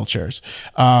need wheelchairs.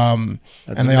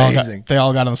 That's and amazing. They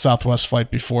all got on the Southwest flight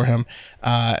before him,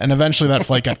 and eventually that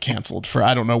flight got canceled for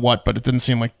I don't know what, but it didn't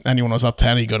seem like anyone was up to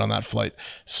any good on that flight.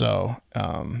 So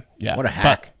yeah, what a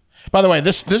hack. By the way,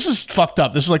 this is fucked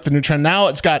up. This is like the new trend. Now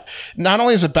it's got, not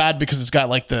only is it bad because it's got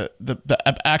like the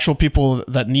actual people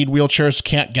that need wheelchairs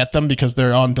can't get them because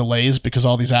they're on delays because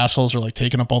all these assholes are like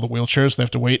taking up all the wheelchairs. They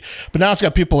have to wait. But now it's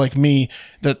got people like me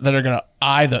that are going to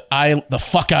eye the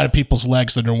fuck out of people's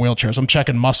legs that are in wheelchairs. I'm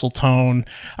checking muscle tone.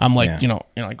 I'm like,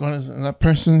 like, what is that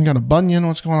person got a bunion?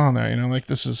 What's going on there? Like,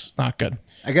 this is not good.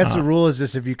 I guess the rule is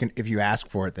just if you ask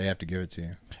for it, they have to give it to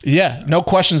you. Yeah, no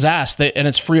questions asked, and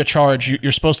it's free of charge.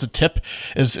 You're supposed to tip,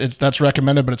 that's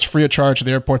recommended, but it's free of charge at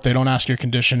the airport. They don't ask your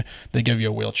condition; they give you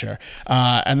a wheelchair.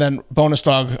 And then bonus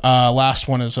dog, last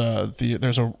one is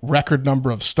there's a record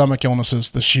number of stomach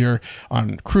illnesses this year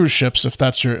on cruise ships.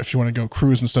 If you want to go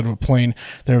cruise instead of a plane,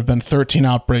 there have been 13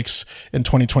 outbreaks in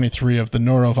 2023 of the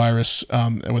norovirus,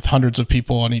 with hundreds of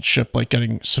people on each ship like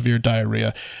getting severe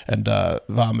diarrhea and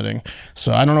vomiting.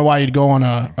 So I don't know why you'd go on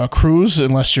a cruise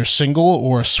unless you're single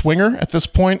or a swinger at this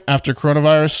point after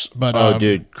coronavirus. But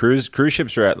dude, cruise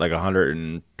ships are at like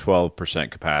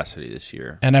 112% capacity this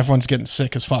year, and everyone's getting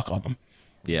sick as fuck on them.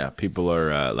 Yeah, people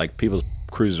are people's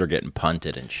cruises are getting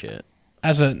punted and shit.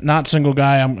 As a not single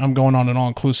guy, I'm going on an all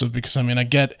inclusive because I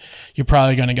get you're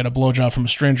probably going to get a blowjob from a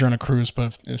stranger on a cruise,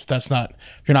 but if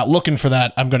you're not looking for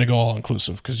that, I'm going to go all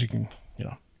inclusive because you can,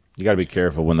 You got to be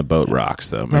careful when the boat rocks,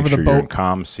 though. Remember Make sure the boat? you're in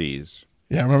calm seas.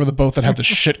 Yeah, remember the boat that had the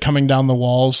shit coming down the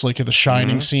walls, like in the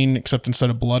Shining scene, except instead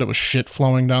of blood, it was shit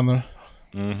flowing down the...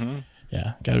 Mm-hmm.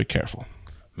 Yeah, got to be careful.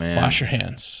 Man. Wash your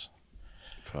hands.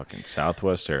 Fucking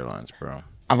Southwest Airlines, bro.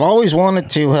 I've always wanted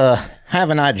to have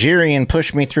a Nigerian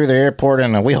push me through the airport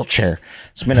in a wheelchair.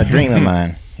 It's been a dream of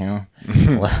mine, I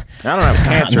don't have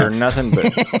cancer or nothing,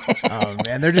 but... Oh,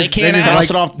 man, They just cross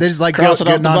it off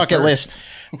the bucket list.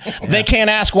 They can't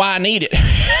ask why I need it.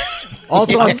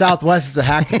 Also on Southwest, it's a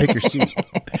hack to pick your seat.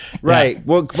 Right. Yeah.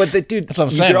 Well, but dude, that's what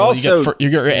I'm saying. You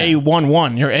get your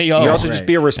A11, your AO. You also just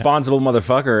be a responsible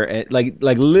motherfucker. And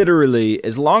like literally,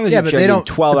 as long as you check in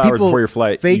 12 hours before your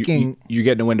flight, you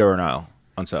get in a window or an aisle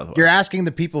on Southwest. You're asking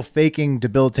the people faking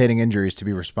debilitating injuries to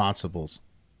be responsibles.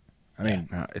 I mean,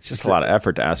 it's just a lot of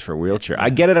effort to ask for a wheelchair. I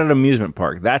get it at an amusement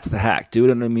park. That's the hack. Do it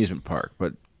at an amusement park.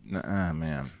 But,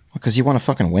 man. Because you want a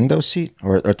fucking window seat?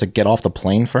 Or to get off the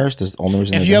plane first is the only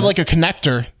reason. If you have like a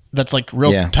connector that's like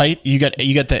real tight, you get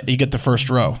the first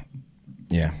row.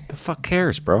 Yeah. The fuck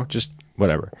cares, bro? Just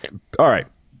whatever. All right.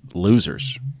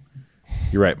 Losers.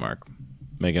 You're right, Mark.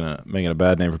 Making a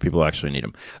bad name for people who actually need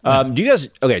them. Do you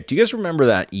guys remember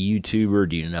that YouTuber?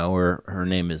 Do you know her? Her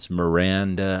name is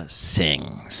Miranda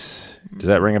Sings. Does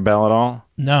that ring a bell at all?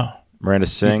 No. Miranda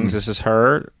sings. This is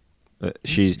her.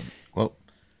 She's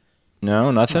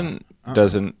no, nothing.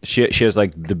 Doesn't she has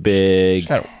like the big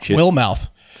whale mouth.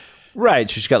 Right.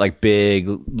 She's got like big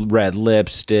red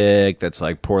lipstick that's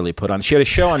like poorly put on. She had a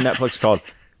show on Netflix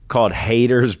called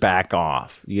Haters Back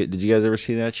Off. Did you guys ever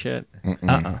see that shit?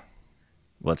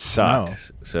 Well, it sucked. No.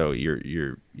 So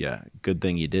you're good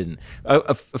thing you didn't.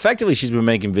 Effectively, she's been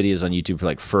making videos on YouTube for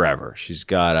like forever. She's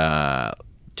got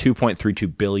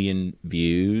 2.32 billion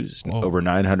views, over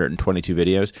 922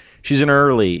 videos. She's an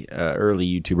early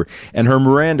YouTuber, and her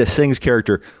Miranda Sings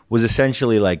character was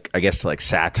essentially like, I guess, like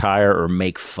satire or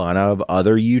make fun of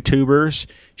other YouTubers.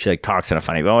 She like talks in a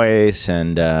funny voice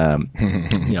and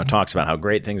talks about how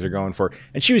great things are going for her.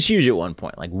 And she was huge at one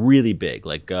point, like really big,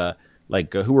 like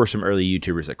who were some early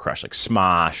YouTubers that crushed, like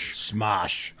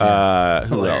Smosh.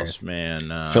 Who else, man?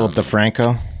 Philip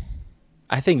DeFranco.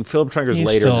 I think Philip DeFranco's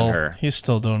later than her. He's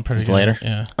still doing pretty good. Later.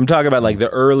 Yeah. I'm talking about like the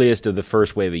earliest of the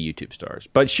first wave of YouTube stars.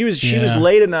 But she was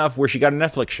late enough where she got a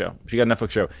Netflix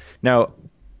show. Now,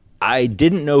 I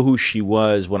didn't know who she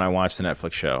was when I watched the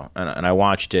Netflix show, and I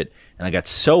watched it, and I got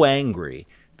so angry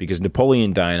because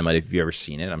Napoleon Dynamite, if you've ever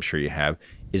seen it, I'm sure you have,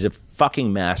 is a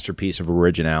fucking masterpiece of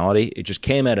originality. It just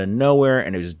came out of nowhere,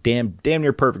 and it was damn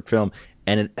near perfect film,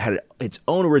 and it had its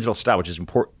own original style, which is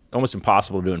almost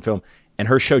impossible to do in film. And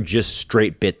her show just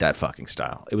straight bit that fucking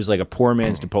style. It was like a poor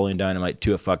man's Napoleon Dynamite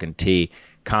to a fucking T.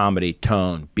 Comedy,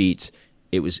 tone, beats.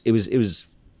 It was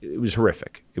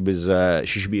horrific. It was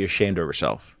she should be ashamed of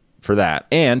herself for that,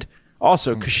 and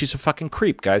also because she's a fucking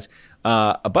creep, guys.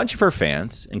 A bunch of her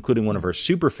fans, including one of her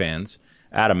super fans,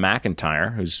 Adam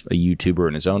McIntyre, who's a YouTuber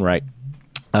in his own right.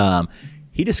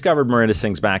 He discovered Miranda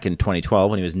Sings back in 2012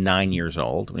 when he was 9 years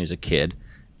old, when he was a kid,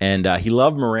 and he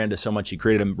loved Miranda so much he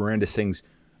created a Miranda Sings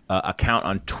account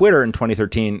on Twitter in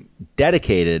 2013,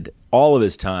 dedicated all of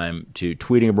his time to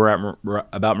tweeting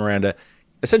about Miranda,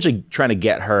 essentially trying to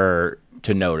get her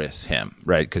to notice him,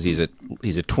 right? Because he's a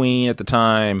tween at the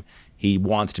time. He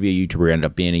wants to be a YouTuber, ended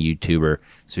up being a YouTuber.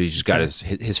 So he's just got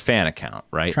his fan account,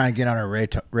 right? Trying to get on her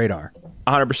radar.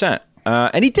 100%.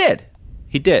 And he did.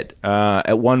 He did.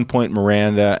 At one point,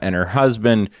 Miranda and her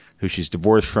husband, who she's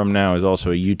divorced from now, is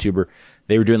also a YouTuber.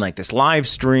 They were doing like this live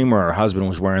stream where her husband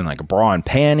was wearing like a bra and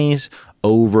panties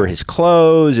over his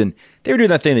clothes. And they were doing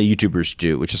that thing that YouTubers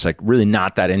do, which is like really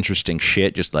not that interesting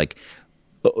shit. Just like,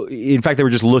 in fact, they were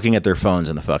just looking at their phones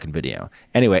in the fucking video.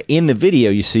 Anyway, in the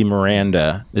video, you see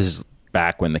Miranda. This is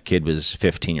back when the kid was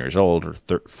 15 years old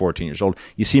or 14 years old.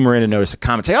 You see Miranda notice a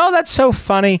comment, say, "Oh, that's so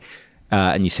funny."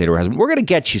 And you say to her husband, "We're going to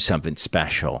get you something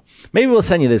special. Maybe we'll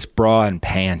send you this bra and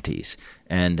panties."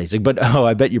 And he's like, "But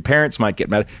I bet your parents might get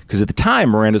mad." Because at the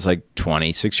time, Miranda's like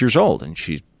 26 years old. And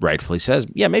she rightfully says,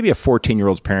 yeah, maybe a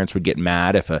 14-year-old's parents would get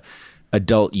mad if a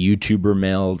adult YouTuber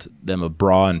mailed them a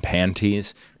bra and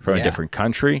panties from a different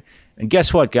country. And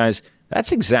guess what, guys?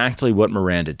 That's exactly what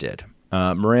Miranda did.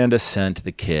 Miranda sent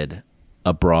the kid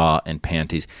a bra and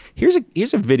panties. Here's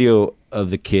a video of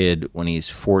the kid when he's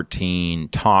 14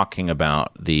 talking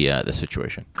about the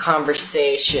situation.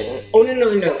 Conversation. Oh,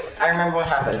 no. I remember what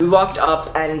happened. We walked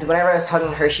up, and whenever I was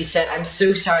hugging her, she said, "I'm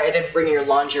so sorry I didn't bring your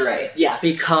lingerie." Yeah,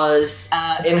 because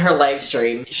in her live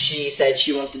stream, she said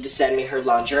she wanted to send me her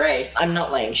lingerie. I'm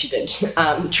not lying, she did.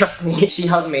 Trust me. She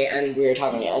hugged me, and we were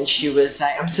talking, and she was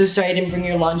like, "I'm so sorry I didn't bring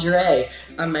your lingerie."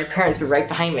 My parents were right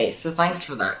behind me, so thanks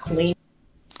for that, Colleen.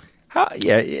 What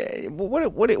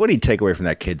do you take away from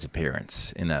that kid's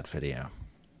appearance in that video?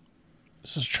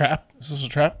 This is a trap.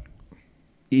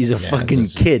 He's a fucking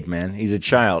kid, man. He's a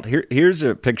child. Here's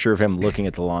a picture of him looking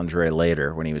at the lingerie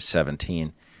later when he was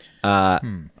 17. I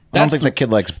don't think that kid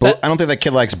likes. I don't think that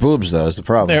kid likes boobs, though. Is the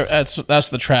problem? That's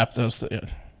the trap.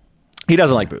 He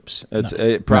doesn't like boobs.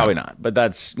 It's probably not. But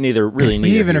that's neither.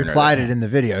 He even implied it in the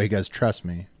video. He goes, "Trust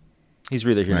me." He's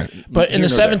really here. Right. But in the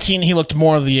 17, he looked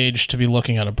more of the age to be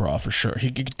looking at a bra for sure. He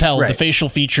could tell the facial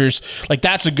features. Like,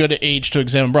 that's a good age to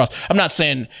examine bras. I'm not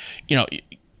saying,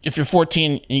 if you're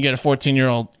 14 and you get a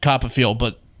 14-year-old Copperfield,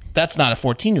 but that's not a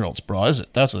 14-year-old's bra, is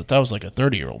it? That was like a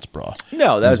 30-year-old's bra.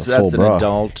 No, that's an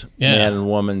adult man and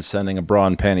woman sending a bra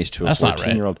and panties to a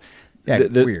 14-year-old. Yeah,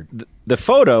 weird. The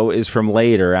photo is from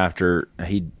later after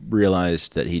he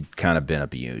realized that he'd kind of been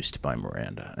abused by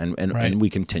Miranda. And we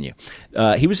continue.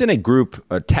 He was in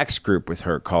a text group with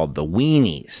her called the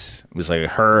Weenies. It was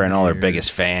like her and all her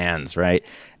biggest fans, right?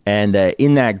 And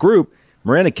in that group,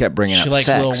 Miranda kept bringing up sex.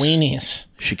 She likes little weenies.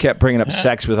 She kept bringing up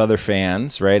sex with other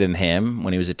fans, right, and him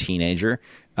when he was a teenager.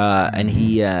 And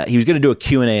he was going to do a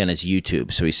Q&A on his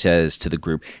YouTube. So he says to the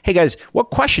group, "Hey, guys, what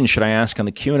question should I ask on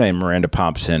the Q&A?" And Miranda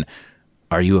pops in,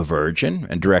 "Are you a virgin?"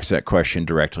 and directs that question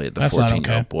directly at the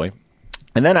 14-year-old boy.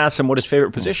 And then asks him what his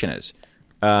favorite position is.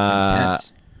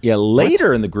 Intense. Yeah,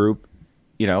 later in the group,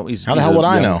 you know, How the hell would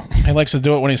I know? He likes to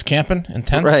do it when he's camping.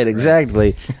 Intense. Right,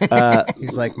 exactly.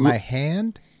 He's like, my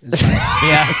hand is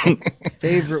my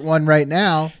favorite one right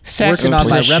now. Sex Working on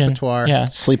my position. repertoire. Yeah.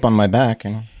 Sleep on my back,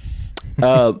 you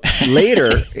know.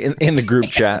 Later in the group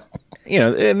chat, you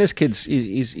know, and this kid's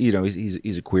he's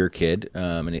a queer kid,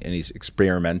 and he's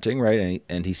experimenting, right?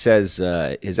 And he says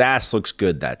his ass looks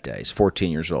good that day. He's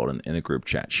 14 years old in the group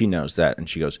chat. She knows that, and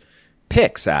she goes,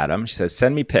 "Pics, Adam." She says,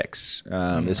 "Send me pics."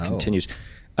 This continues.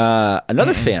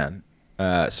 Another fan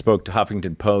spoke to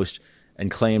Huffington Post and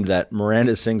claimed that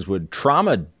Miranda Sings would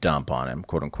trauma dump on him,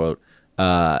 quote unquote,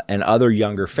 and other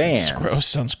younger fans. It's gross.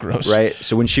 Sounds gross. Right.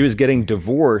 So when she was getting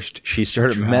divorced, she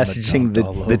started messaging the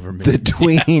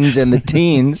tweens and the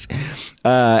teens.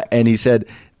 And he said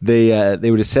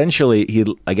they would essentially,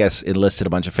 I guess, enlisted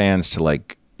a bunch of fans to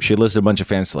make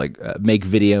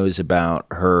videos about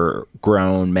her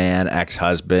grown man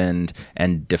ex-husband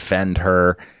and defend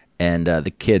her. And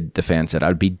the fan said,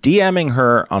 I'd be DMing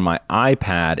her on my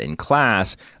iPad in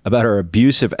class about her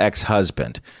abusive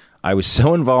ex-husband. I was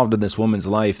so involved in this woman's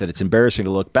life that it's embarrassing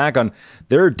to look back on.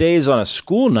 There are days on a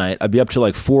school night, I'd be up till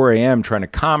like 4 a.m. trying to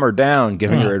calm her down,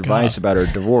 giving her advice about her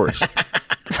divorce.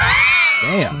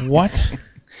 Damn. What?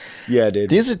 Yeah, dude.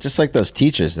 These are just like those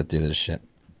teachers that do this shit.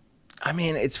 I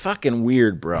mean, it's fucking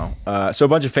weird, bro. So a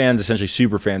bunch of fans, essentially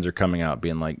super fans, are coming out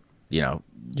being like, you know,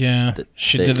 yeah,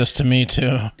 she did this to me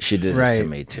too. She did this to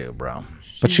me too, bro.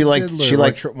 But she liked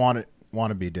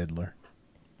wannabe diddler.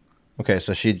 Okay,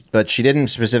 so she didn't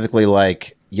specifically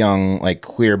like young, like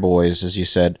queer boys, as you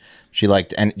said. She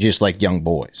liked just like young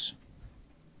boys.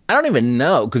 I don't even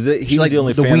know because he was the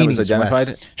only fan that was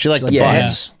identified. She liked the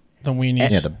butts, the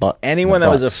weenies. Yeah, the butt. Anyone that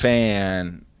was a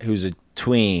fan who's a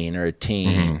tween or a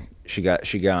teen, she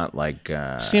got like.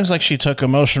 Seems like she took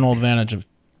emotional advantage of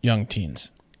young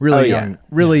teens.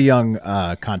 Really young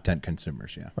content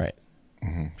consumers. Yeah, right.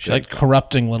 Mm-hmm. She liked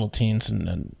corrupting little teens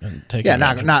and taking. Yeah,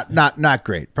 not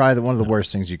great. Probably one of the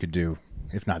worst things you could do,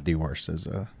 if not the worst, as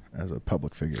a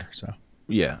public figure. So.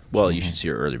 Yeah, well, you should see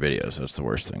her early videos. That's the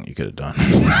worst thing you could have done.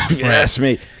 Yes,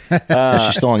 me. Is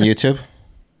she still on YouTube?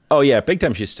 Oh yeah, big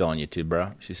time. She's still on YouTube,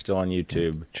 bro. She's still on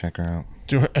YouTube. Check her out.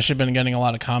 Has she been getting a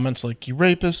lot of comments like "you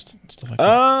rapist" and stuff like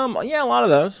that? Yeah, a lot of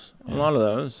those. A lot of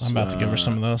those. I'm about to give her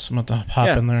some of those. I'm about to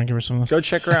hop in there and give her some of those. Go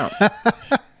check her out. Do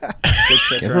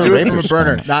it from a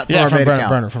burner, not from our main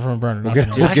account. From a burner.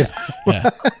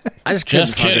 I just couldn't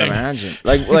fucking imagine.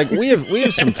 Like we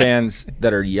have some fans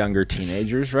that are younger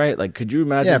teenagers, right? Like, could you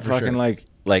imagine fucking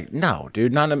like no,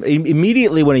 dude, not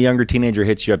immediately when a younger teenager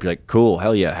hits you up, you're like, cool,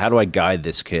 hell yeah. How do I guide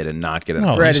this kid and not get it?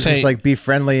 No, right, it's just like be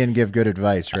friendly and give good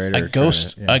advice, right? I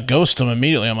ghost them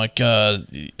immediately. I'm like,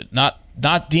 not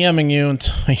DMing you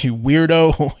until you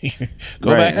weirdo.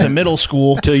 Go back to middle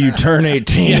school till you turn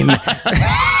 18.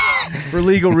 For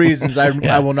legal reasons,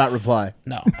 I will not reply.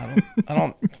 No, I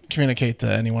don't communicate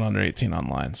to anyone under 18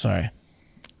 online. Sorry.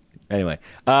 Anyway,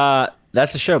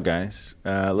 that's the show, guys.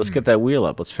 Let's get that wheel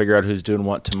up. Let's figure out who's doing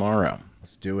what tomorrow.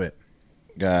 Let's do it.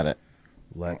 Got it.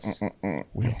 Let's do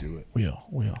it.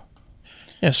 Wheel.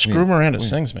 Yeah, screw Miranda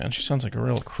Sings, man. She sounds like a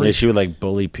real creep. Yeah, she would like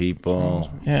bully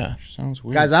people. Yeah. Sounds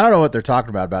weird. Guys, I don't know what they're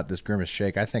talking about this Grimace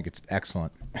shake. I think it's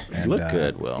excellent. You look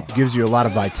good, Will. It gives you a lot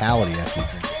of vitality after you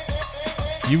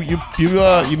drink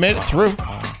it. You made it through.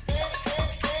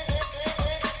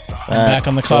 I'm back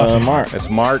on the coffee. It's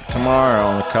Mark tomorrow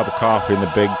on a cup of coffee in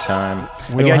the big time.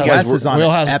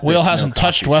 Will hasn't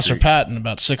touched Wes or Pat in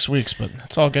about 6 weeks, but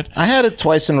it's all good. I had it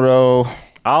twice in a row.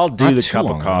 I'll do the cup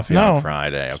of coffee on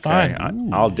Friday. Okay,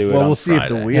 fine. I'll do it. Well, on we'll see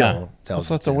Friday. if the wheel tells.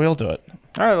 Let's let the wheel do it.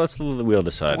 All right, let's let the wheel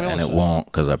decide, and it won't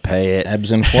because I pay it.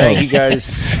 Ebbs and flow. Thank you guys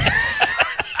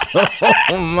so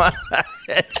much.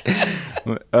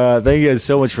 Thank you guys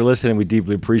so much for listening. We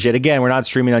deeply appreciate it. Again, we're not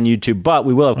streaming on YouTube, but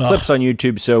we will have clips on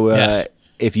YouTube. So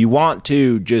if you want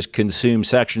to just consume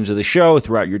sections of the show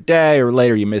throughout your day or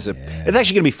later you miss it, it's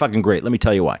actually going to be fucking great. Let me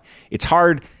tell you why. It's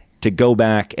hard to go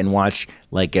back and watch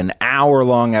like an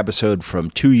hour-long episode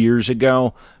from 2 years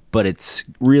ago, but it's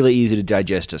really easy to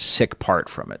digest a sick part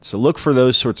from it. So look for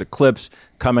those sorts of clips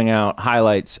coming out,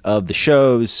 highlights of the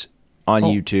shows on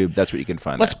YouTube. That's what you can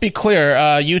find. Let's be clear.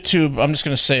 YouTube, I'm just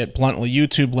going to say it bluntly,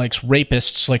 YouTube likes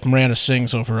rapists like Miranda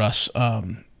Sings over us.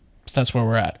 That's where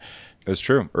we're at. That's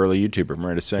true. Early YouTuber,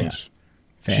 Miranda Sings. Yeah.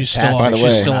 Fantastic. By the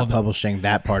way, not publishing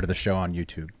that part of the show on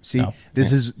YouTube. See,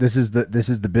 this is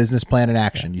the business plan in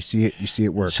action. You see it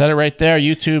work. Said it right there.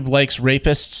 YouTube likes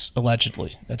rapists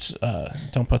allegedly. That's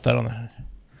don't put that on there.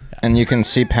 And you can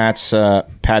see Pat's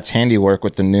handiwork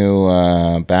with the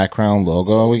new background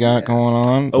logo we got going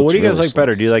on. Oh, what do you guys really like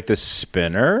better? Do you like the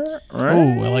spinner? Right?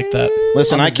 Oh, I like that.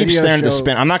 Listen, I keep staring at the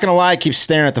spin. I'm not gonna lie, I keep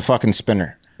staring at the fucking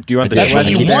spinner. Do you want the That's what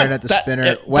Wes you keeps want. staring at the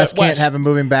spinner. Wes can't have a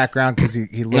moving background because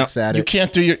he looks at it. You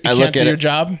can't do your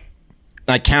job.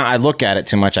 I look at it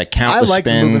too much. I count the like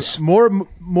spins.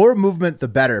 More movement, the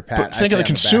better, Pat. But think of the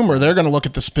consumer. They're going to look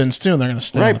at the spins too, and they're going to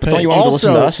stay on the But don't page. you want to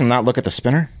listen to us and not look at the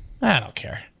spinner? I don't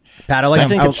care. Pat, I want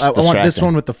this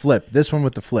one with the flip. This one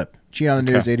with the flip. Cheat on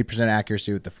the news, 80%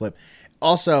 accuracy with the flip.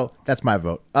 Also, that's my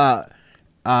vote. Yeah,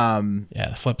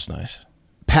 the flip's nice.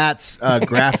 Pat's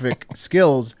graphic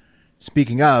skills.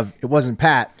 Speaking of, it wasn't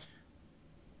Pat.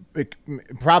 It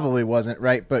probably wasn't,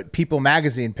 right? But People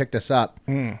Magazine picked us up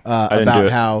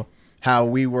about how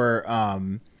we were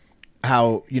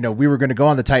we were going to go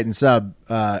on the Titan sub.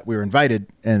 We were invited,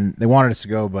 and they wanted us to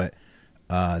go, but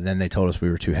then they told us we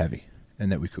were too heavy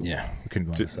and that we couldn't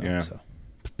go on the sub. Yeah. So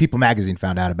People Magazine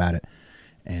found out about it,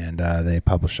 and they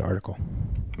published the article.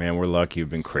 Man, we're lucky. It'd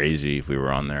been crazy if we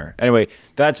were on there. Anyway,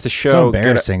 that's the show. So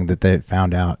embarrassing that they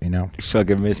found out,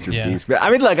 Fucking Mr. Beast. But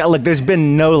I mean, look, there's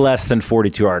been no less than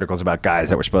 42 articles about guys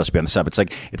that were supposed to be on the sub. It's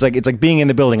like being in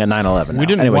the building at 9/11. We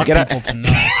didn't want people to know.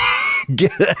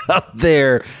 Get out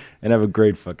there and have a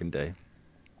great fucking day.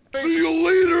 See you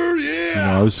later,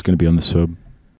 yeah. I was just gonna be on the sub.